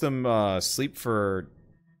makes them sleep for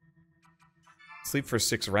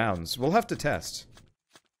 6 rounds. We'll have to test.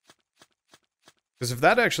 Because if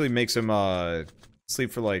that actually makes him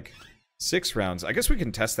sleep for like 6 rounds, I guess we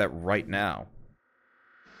can test that right now.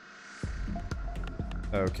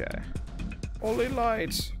 Okay. Holy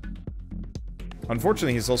light.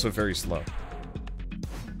 Unfortunately, he's also very slow.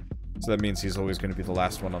 So that means he's always going to be the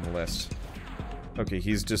last one on the list. Okay,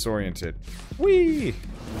 he's disoriented. Whee!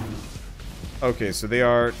 Okay, so they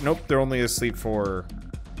are... Nope, they're only asleep for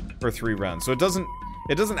 3 rounds. So it doesn't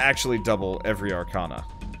actually double every Arcana.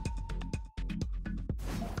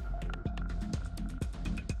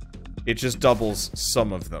 It just doubles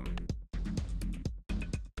some of them.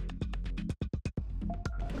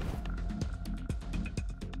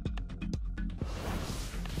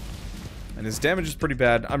 And his damage is pretty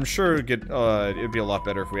bad. I'm sure it'd be a lot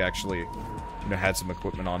better if we actually, you know, had some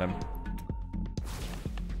equipment on him.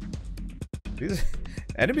 These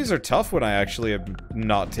enemies are tough when I actually am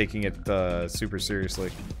not taking it super seriously.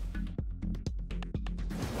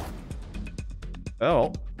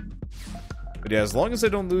 Oh. But yeah, as long as I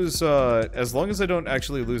don't lose, as long as I don't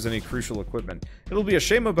actually lose any crucial equipment. It'll be a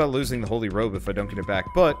shame about losing the Holy Robe if I don't get it back,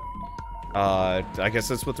 but, I guess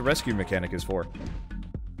that's what the rescue mechanic is for.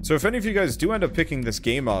 So if any of you guys do end up picking this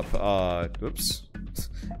game up, oops.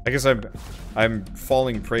 I guess I'm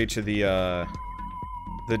falling prey to the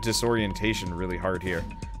disorientation really hard here.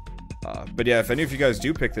 But yeah, if any of you guys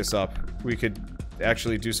do pick this up, we could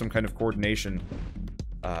actually do some kind of coordination,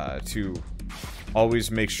 to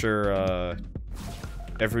always make sure,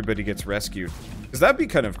 everybody gets rescued. Because that'd be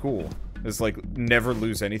kind of cool. Is like, never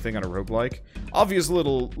lose anything on a roguelike. Obviously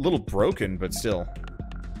little broken, but still.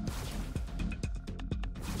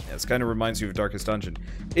 Yeah, this kind of reminds you of Darkest Dungeon.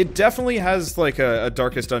 It definitely has, like, a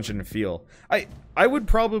Darkest Dungeon feel. I would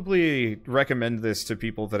probably recommend this to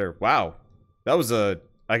people that are... Wow. That was I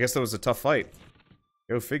guess that was a tough fight.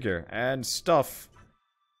 Go figure. And stuff.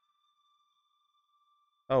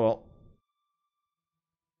 Oh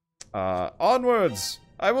well. Onwards!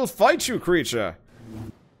 I will fight you, creature!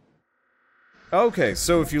 Okay,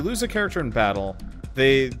 so if you lose a character in battle,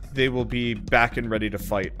 they will be back and ready to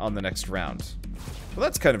fight on the next round. Well,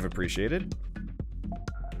 that's kind of appreciated.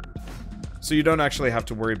 So you don't actually have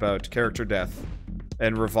to worry about character death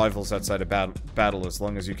and revivals outside of battle as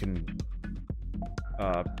long as you can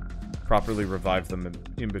properly revive them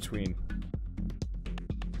in between.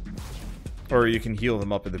 Or you can heal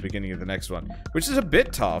them up at the beginning of the next one. Which is a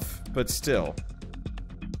bit tough, but still.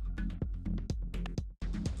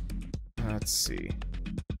 Let's see.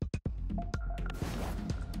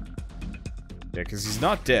 Yeah, because he's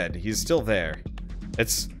not dead. He's still there.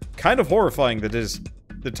 It's kind of horrifying that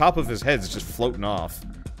the top of his head's just floating off.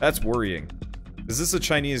 That's worrying. Is this a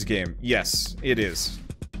Chinese game? Yes, it is.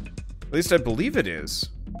 At least I believe it is.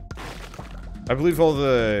 I believe all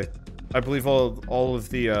of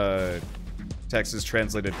the text is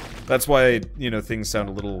translated. That's why, you know, things sound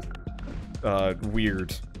a little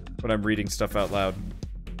weird when I'm reading stuff out loud.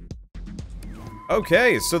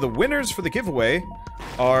 Okay, so the winners for the giveaway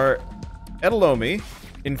are Edelomi,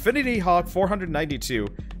 Infinity Hawk 492,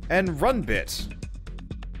 and Runbit.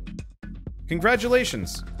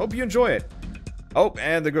 Congratulations. Hope you enjoy it. Oh,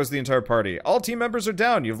 and there goes the entire party. All team members are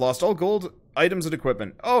down. You've lost all gold, items, and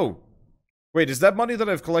equipment. Oh. Wait, is that money that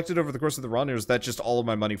I've collected over the course of the run, or is that just all of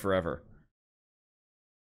my money forever?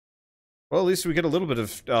 Well, at least we get a little bit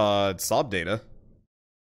of, sob data.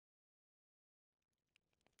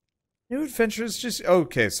 New adventures just...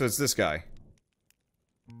 Okay, so it's this guy.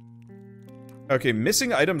 Okay,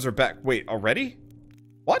 missing items are back. Wait, already?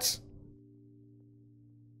 What?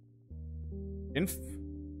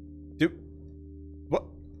 What?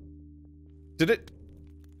 Did it...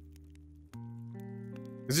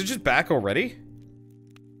 Is it just back already?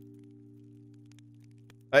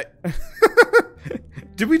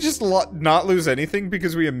 Did we just not lose anything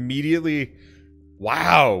because we immediately...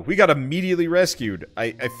 Wow, we got immediately rescued.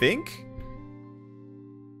 I think?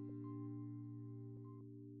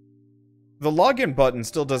 The login button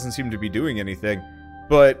still doesn't seem to be doing anything,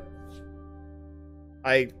 but...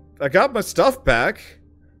 I got my stuff back.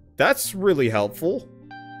 That's really helpful.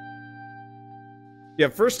 Yeah,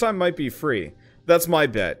 first time might be free. That's my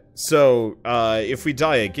bet. So, if we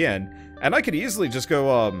die again, and I could easily just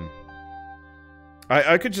go,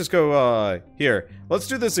 I could just go, here. Let's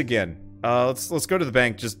do this again. Let's go to the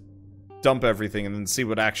bank, just dump everything, and then see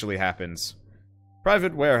what actually happens.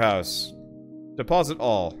 Private warehouse. Deposit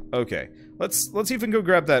all. Okay. Let's even go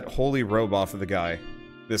grab that holy robe off of the guy.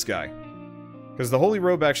 This guy. Because the holy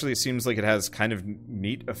robe actually seems like it has kind of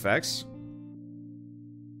neat effects.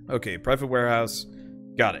 Okay, private warehouse.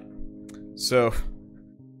 Got it. So,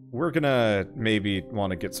 we're gonna maybe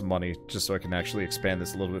want to get some money just so I can actually expand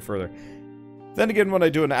this a little bit further. Then again, when I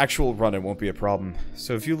do an actual run, it won't be a problem.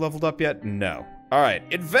 So, have you leveled up yet? No.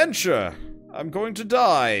 Alright, adventure! I'm going to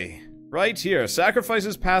die. Right here,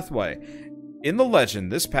 sacrifices pathway. In the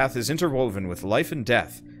legend, this path is interwoven with life and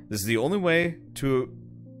death. This is the only way to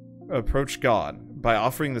approach God, by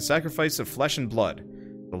offering the sacrifice of flesh and blood.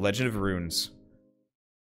 The Legend of Runes.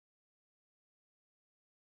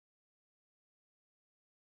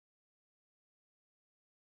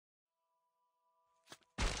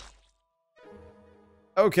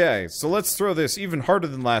 Okay, so let's throw this even harder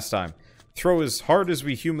than last time. Throw as hard as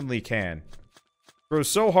we humanly can. Throw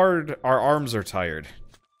so hard, our arms are tired.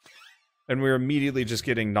 And we're immediately just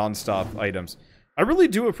getting non-stop items. I really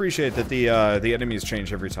do appreciate that the enemies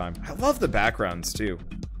change every time. I love the backgrounds, too.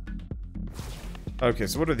 Okay,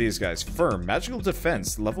 so what are these guys? Firm. Magical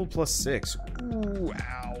defense. Level +6. Ooh,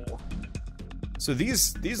 ow. So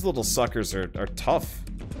these little suckers are tough.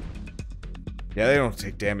 Yeah, they don't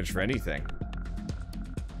take damage for anything.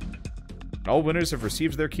 All winners have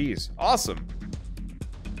received their keys. Awesome.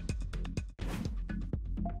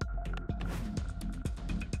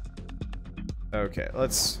 Okay,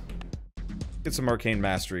 let's get some arcane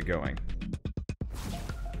mastery going.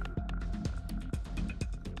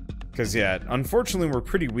 Because, yeah, unfortunately we're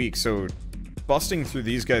pretty weak, so busting through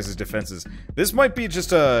these guys' defenses... This might be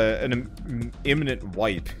just an imminent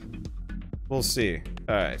wipe. We'll see.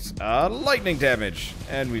 Alright, lightning damage.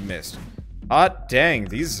 And we missed. Hot dang,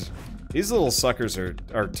 these little suckers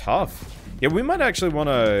are tough. Yeah, we might actually want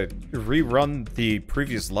to rerun the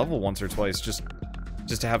previous level once or twice just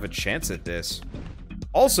to have a chance at this.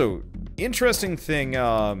 Also, interesting thing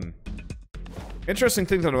that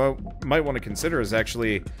I might want to consider is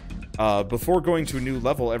actually, before going to a new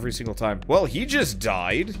level every single time... Well, he just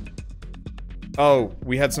died! Oh,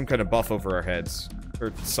 we had some kind of buff over our heads.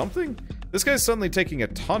 Or something? This guy's suddenly taking a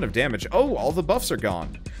ton of damage. Oh, all the buffs are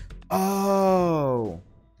gone. Oh...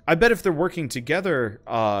 I bet if they're working together,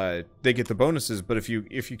 they get the bonuses, but if you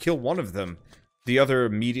kill one of them, the other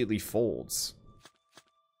immediately folds.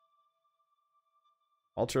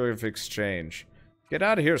 Alternative exchange. Get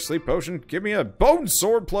out of here, sleep potion. Give me a bone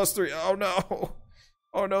sword +3. Oh no.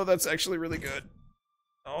 Oh no, that's actually really good.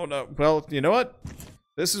 Oh no. Well, you know what?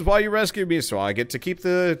 This is why you rescued me, so I get to keep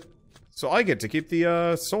the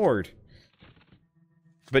sword.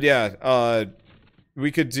 But yeah, we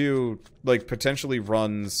could do, like, potentially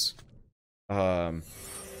runs,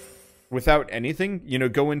 without anything. You know,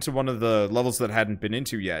 go into one of the levels that hadn't been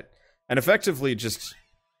into yet. And effectively just,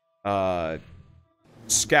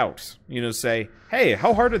 scout. You know, say, hey,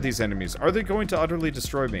 how hard are these enemies? Are they going to utterly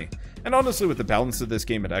destroy me? And honestly, with the balance of this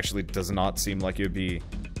game, it actually does not seem like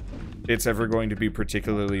it's ever going to be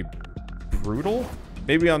particularly brutal.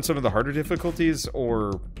 Maybe on some of the harder difficulties,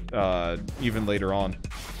 or, even later on.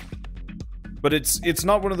 But it's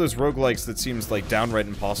not one of those roguelikes that seems like downright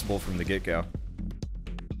impossible from the get-go.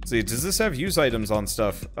 See, does this have use items on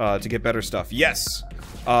stuff to get better stuff? Yes.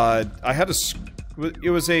 I had it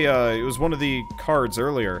was one of the cards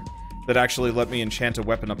earlier that actually let me enchant a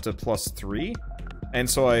weapon up to +3, and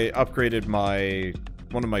so I upgraded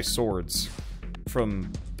one of my swords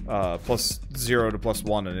from plus 0 to plus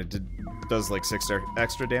 1, and it does like 6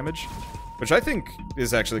 extra damage, which I think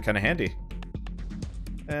is actually kind of handy.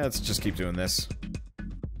 Let's just keep doing this.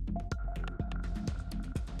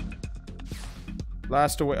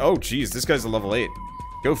 Blast away. Oh, geez, this guy's a level 8.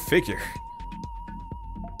 Go figure.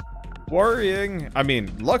 Worrying. I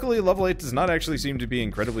mean, luckily level 8 does not actually seem to be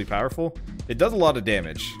incredibly powerful. It does a lot of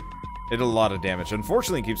damage. It did a lot of damage.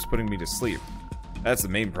 Unfortunately, it keeps putting me to sleep. That's the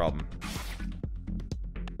main problem.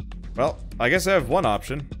 Well, I guess I have one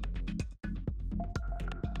option.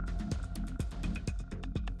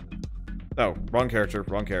 Oh, wrong character,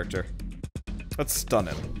 wrong character. Let's stun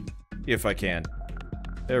him. If I can.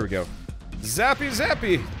 There we go. Zappy,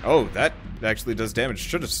 zappy! Oh, that actually does damage.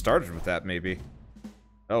 Should have started with that, maybe.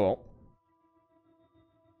 Oh, well.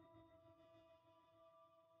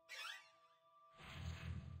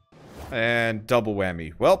 And double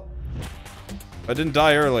whammy. Well, I didn't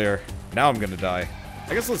die earlier. Now I'm gonna die.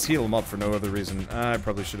 I guess let's heal him up for no other reason. I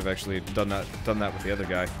probably should have actually done that with the other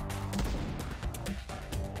guy.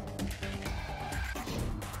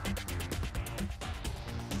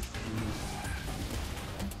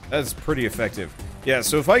 That's pretty effective. Yeah,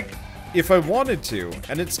 so if I wanted to,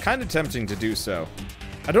 and it's kind of tempting to do so.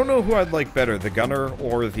 I don't know who I'd like better, the gunner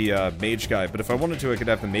or the mage guy, but if I wanted to, I could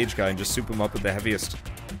have the mage guy and just soup him up with the heaviest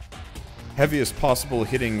possible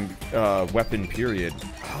hitting weapon, period.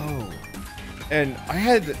 Oh. And I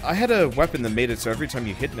had a weapon that made it so every time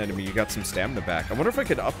you hit an enemy, you got some stamina back. I wonder if I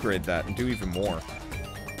could upgrade that and do even more.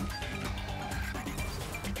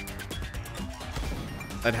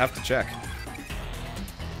 I'd have to check.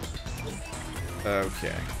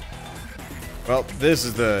 Okay. Well, this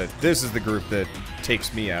is the group that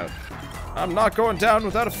takes me out. I'm not going down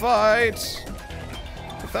without a fight.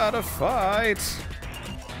 Without a fight.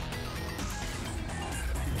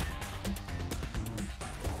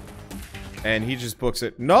 And he just books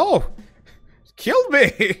it. No! Kill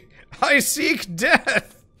me! I seek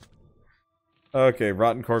death! Okay,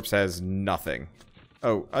 Rotten Corpse has nothing.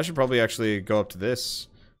 Oh, I should probably actually go up to this.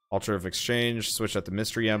 Altar of Exchange, switch out the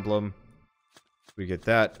mystery emblem. We get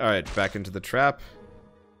that. Alright, back into the trap.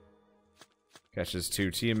 Catches 2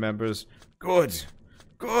 team members. Good!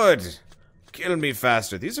 Good! Kill me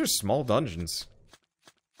faster. These are small dungeons.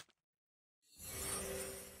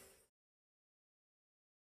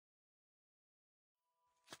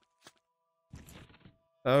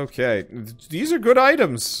 Okay, these are good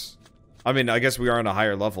items. I mean, I guess we are on a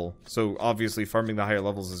higher level, so obviously farming the higher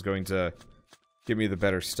levels is going to give me the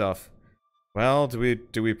better stuff. Well, do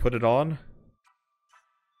we put it on?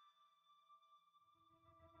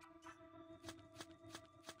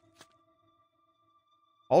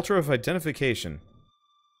 Altar of Identification.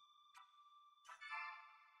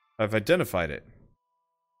 I've identified it.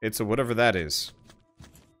 It's a whatever that is.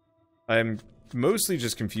 I'm mostly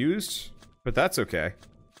just confused, but that's okay.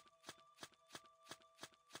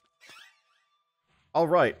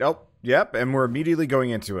 Alright, oh, yep, and we're immediately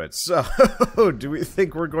going into it. So, do we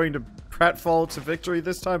think we're going to pratfall to victory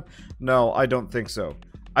this time? No, I don't think so.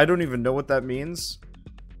 I don't even know what that means.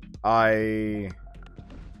 Well,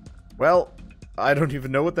 I don't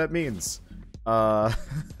even know what that means. I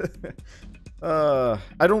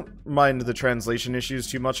don't mind the translation issues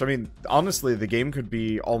too much. I mean, honestly, the game could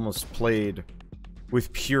be almost played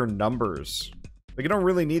with pure numbers. Like, you don't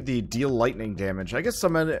really need the deal lightning damage. I guess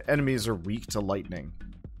some enemies are weak to lightning.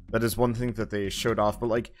 That is one thing that they showed off, but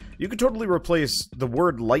like, you could totally replace the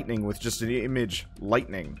word lightning with just an image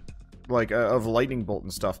lightning. Like, of a lightning bolt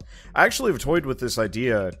and stuff. I actually have toyed with this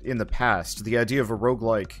idea in the past, the idea of a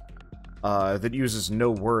roguelike that uses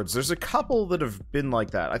no words. There's a couple that have been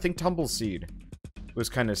like that. I think Tumbleseed was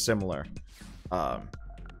kind of similar. But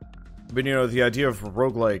you know, the idea of a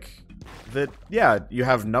roguelike that, yeah, you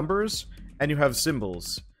have numbers and you have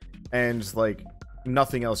symbols and like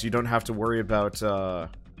nothing else. You don't have to worry about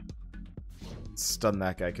stun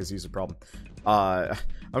that guy because he's a problem.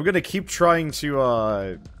 I'm gonna keep trying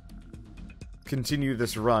to continue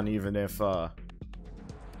this run even if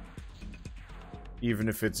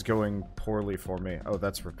it's going poorly for me. Oh,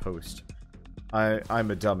 that's riposte. I'm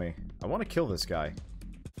a dummy. I want to kill this guy.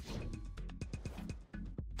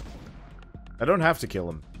 I don't have to kill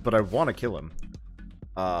him, but I want to kill him.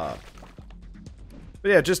 But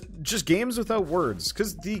yeah, just games without words.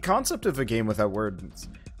 Because the concept of a game without words,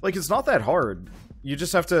 like, it's not that hard. You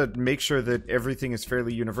just have to make sure that everything is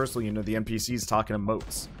fairly universal. You know, the NPCs talk in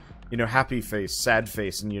emotes. You know, happy face, sad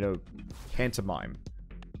face, and, you know, pantomime,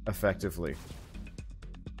 effectively.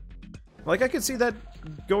 Like, I could see that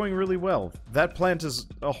going really well. That plant is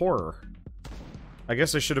a horror. I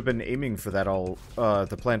guess I should have been aiming for that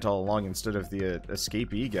the plant all along instead of the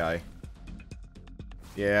escapee guy.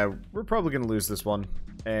 Yeah, we're probably going to lose this one.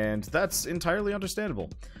 And that's entirely understandable.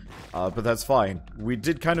 But that's fine. We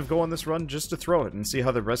did kind of go on this run just to throw it and see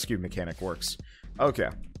how the rescue mechanic works. Okay.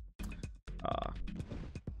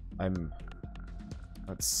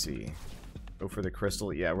 Let's see. Go for the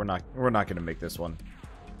crystal. Yeah, we're not going to make this one.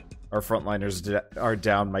 Our frontliners are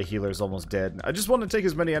down. My healer's almost dead. I just want to take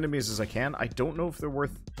as many enemies as I can. I don't know if they're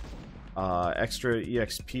worth extra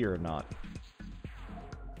EXP or not.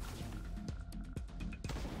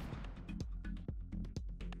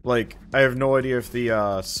 Like, I have no idea if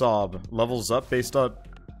the Sob levels up based on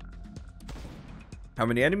how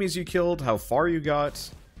many enemies you killed, how far you got.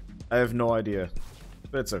 I have no idea,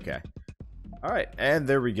 but it's okay. Alright, and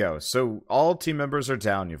there we go. So, all team members are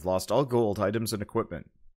down. You've lost all gold, items, and equipment.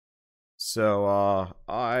 So,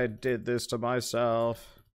 I did this to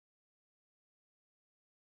myself.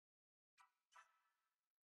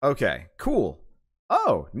 Okay, cool.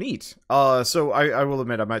 Oh, neat. So I will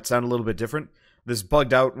admit I might sound a little bit different. This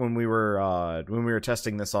bugged out when we were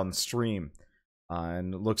testing this on stream,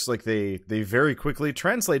 and it looks like they very quickly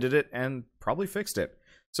translated it and probably fixed it.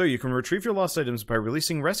 So you can retrieve your lost items by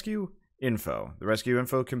releasing rescue info. The rescue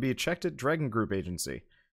info can be checked at Dragon Group Agency.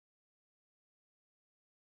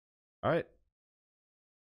 All right.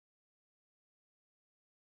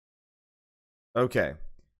 Okay.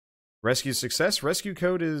 Rescue success. Rescue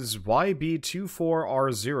code is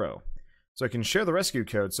YB24R0. So I can share the rescue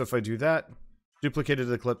code. So if I do that, duplicate it to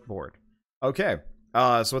the clipboard. Okay.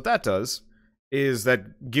 So what that does is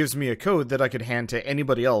that gives me a code that I could hand to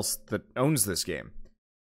anybody else that owns this game.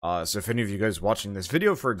 So if any of you guys watching this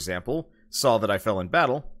video, for example, saw that I fell in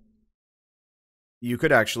battle, you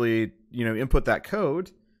could actually, you know, input that code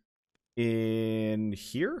in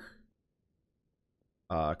here.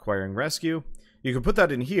 Acquiring rescue. You can put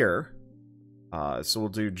that in here. So we'll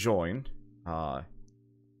do join. I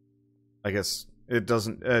guess it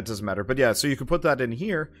doesn't matter. But yeah, so you can put that in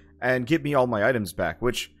here and get me all my items back,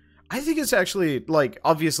 which I think is actually, like,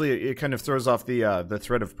 obviously it kind of throws off the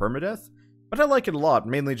threat of permadeath, but I like it a lot,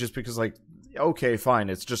 mainly just because, like, okay, fine,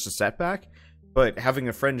 it's just a setback, but having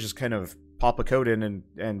a friend just kind of pop a code in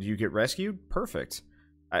and you get rescued, perfect.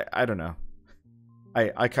 I don't know.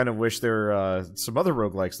 I kind of wish there were some other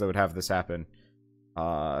roguelikes that would have this happen.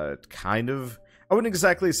 Kind of. I wouldn't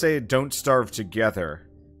exactly say don't starve together.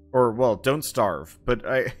 Or, well, don't starve. But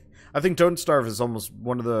I think don't starve is almost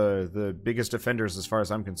one of the biggest offenders as far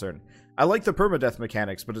as I'm concerned. I like the permadeath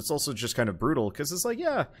mechanics, but it's also just kind of brutal, because it's like,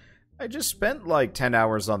 yeah, I just spent like 10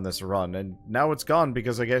 hours on this run, and now it's gone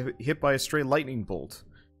because I got hit by a stray lightning bolt.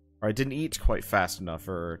 Or I didn't eat quite fast enough,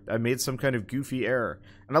 or I made some kind of goofy error.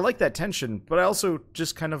 And I like that tension, but I also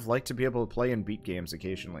just kind of like to be able to play and beat games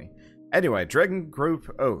occasionally. Anyway, Dragon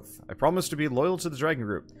Group Oath. I promise to be loyal to the Dragon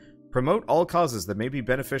Group. Promote all causes that may be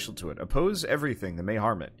beneficial to it. Oppose everything that may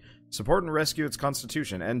harm it. Support and rescue its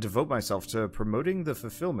constitution, and devote myself to promoting the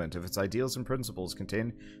fulfillment of its ideals and principles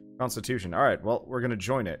contained in the constitution. Alright, well, we're going to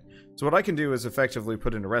join it. So what I can do is effectively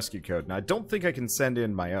put in a rescue code. Now, I don't think I can send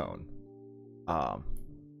in my own.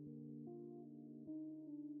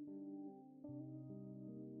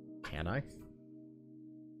 Can I?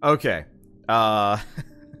 Okay. I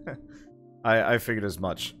figured as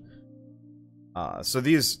much. So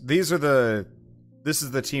this is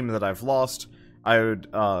the team that I've lost. I'd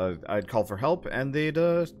call for help, and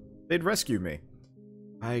they'd rescue me.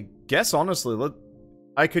 I guess honestly,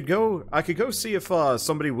 I could go see if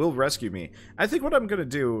somebody will rescue me. I think what I'm gonna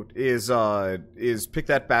do is pick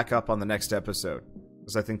that back up on the next episode,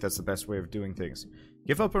 because I think that's the best way of doing things.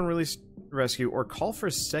 Give up on release rescue or call for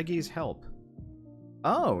Segi's help.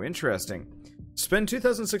 Oh, interesting. Spend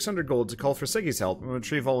 2,600 gold to call for Segi's help and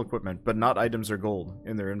retrieve all equipment, but not items or gold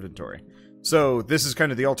in their inventory. So this is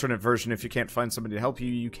kind of the alternate version. If you can't find somebody to help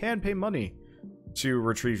you, you can pay money to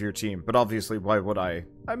retrieve your team. But obviously, why would I?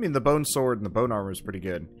 I mean, the bone sword and the bone armor is pretty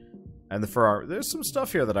good. And the fur armor, there's some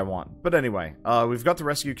stuff here that I want. But anyway, we've got the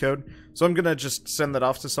rescue code, so I'm gonna just send that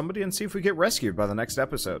off to somebody and see if we get rescued by the next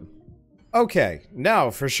episode. Okay, now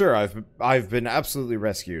for sure I've been absolutely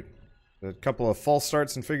rescued. A couple of false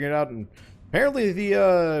starts and figuring it out, and apparently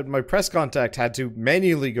my press contact had to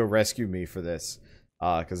manually go rescue me for this,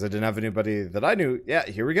 because I didn't have anybody that I knew. Yeah,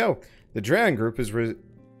 here we go. The Dragon Group is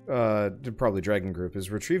probably Dragon Group has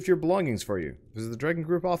retrieved your belongings for you. Visit the Dragon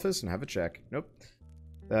Group office and have a check. Nope,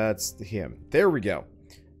 that's him. There we go.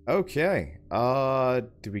 Okay.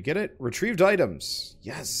 Did we get it? Retrieved items.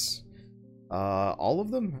 Yes. All of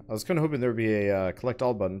them? I was kind of hoping there would be a collect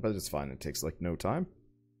all button, but it's fine. It takes, like, no time.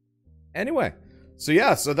 Anyway. So,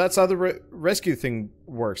 yeah. So, that's how the rescue thing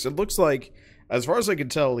works. It looks like, as far as I can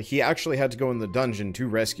tell, he actually had to go in the dungeon to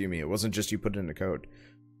rescue me. It wasn't just you put in a code.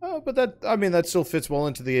 But that, I mean, that still fits well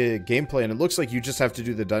into the gameplay, and it looks like you just have to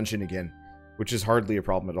do the dungeon again, which is hardly a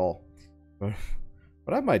problem at all. But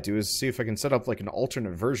what I might do is see if I can set up like an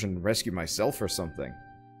alternate version and rescue myself or something.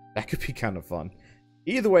 That could be kind of fun.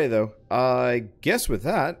 Either way, though, I guess with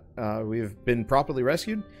that, we've been properly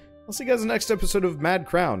rescued. I'll see you guys in the next episode of Mad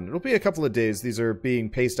Crown. It'll be a couple of days. These are being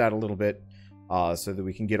paced out a little bit so that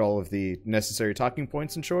we can get all of the necessary talking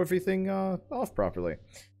points and show everything off properly.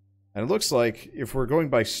 And it looks like if we're going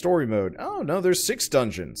by story mode, oh no, there's 6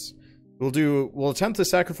 dungeons. We'll attempt the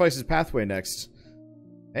Sacrifices pathway next.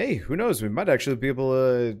 Hey, who knows? We might actually be able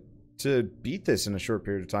to beat this in a short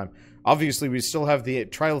period of time. Obviously, we still have the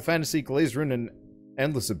Trial of Fantasy, Glazed Rune, and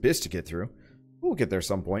Endless Abyss to get through. We'll get there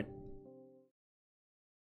some point.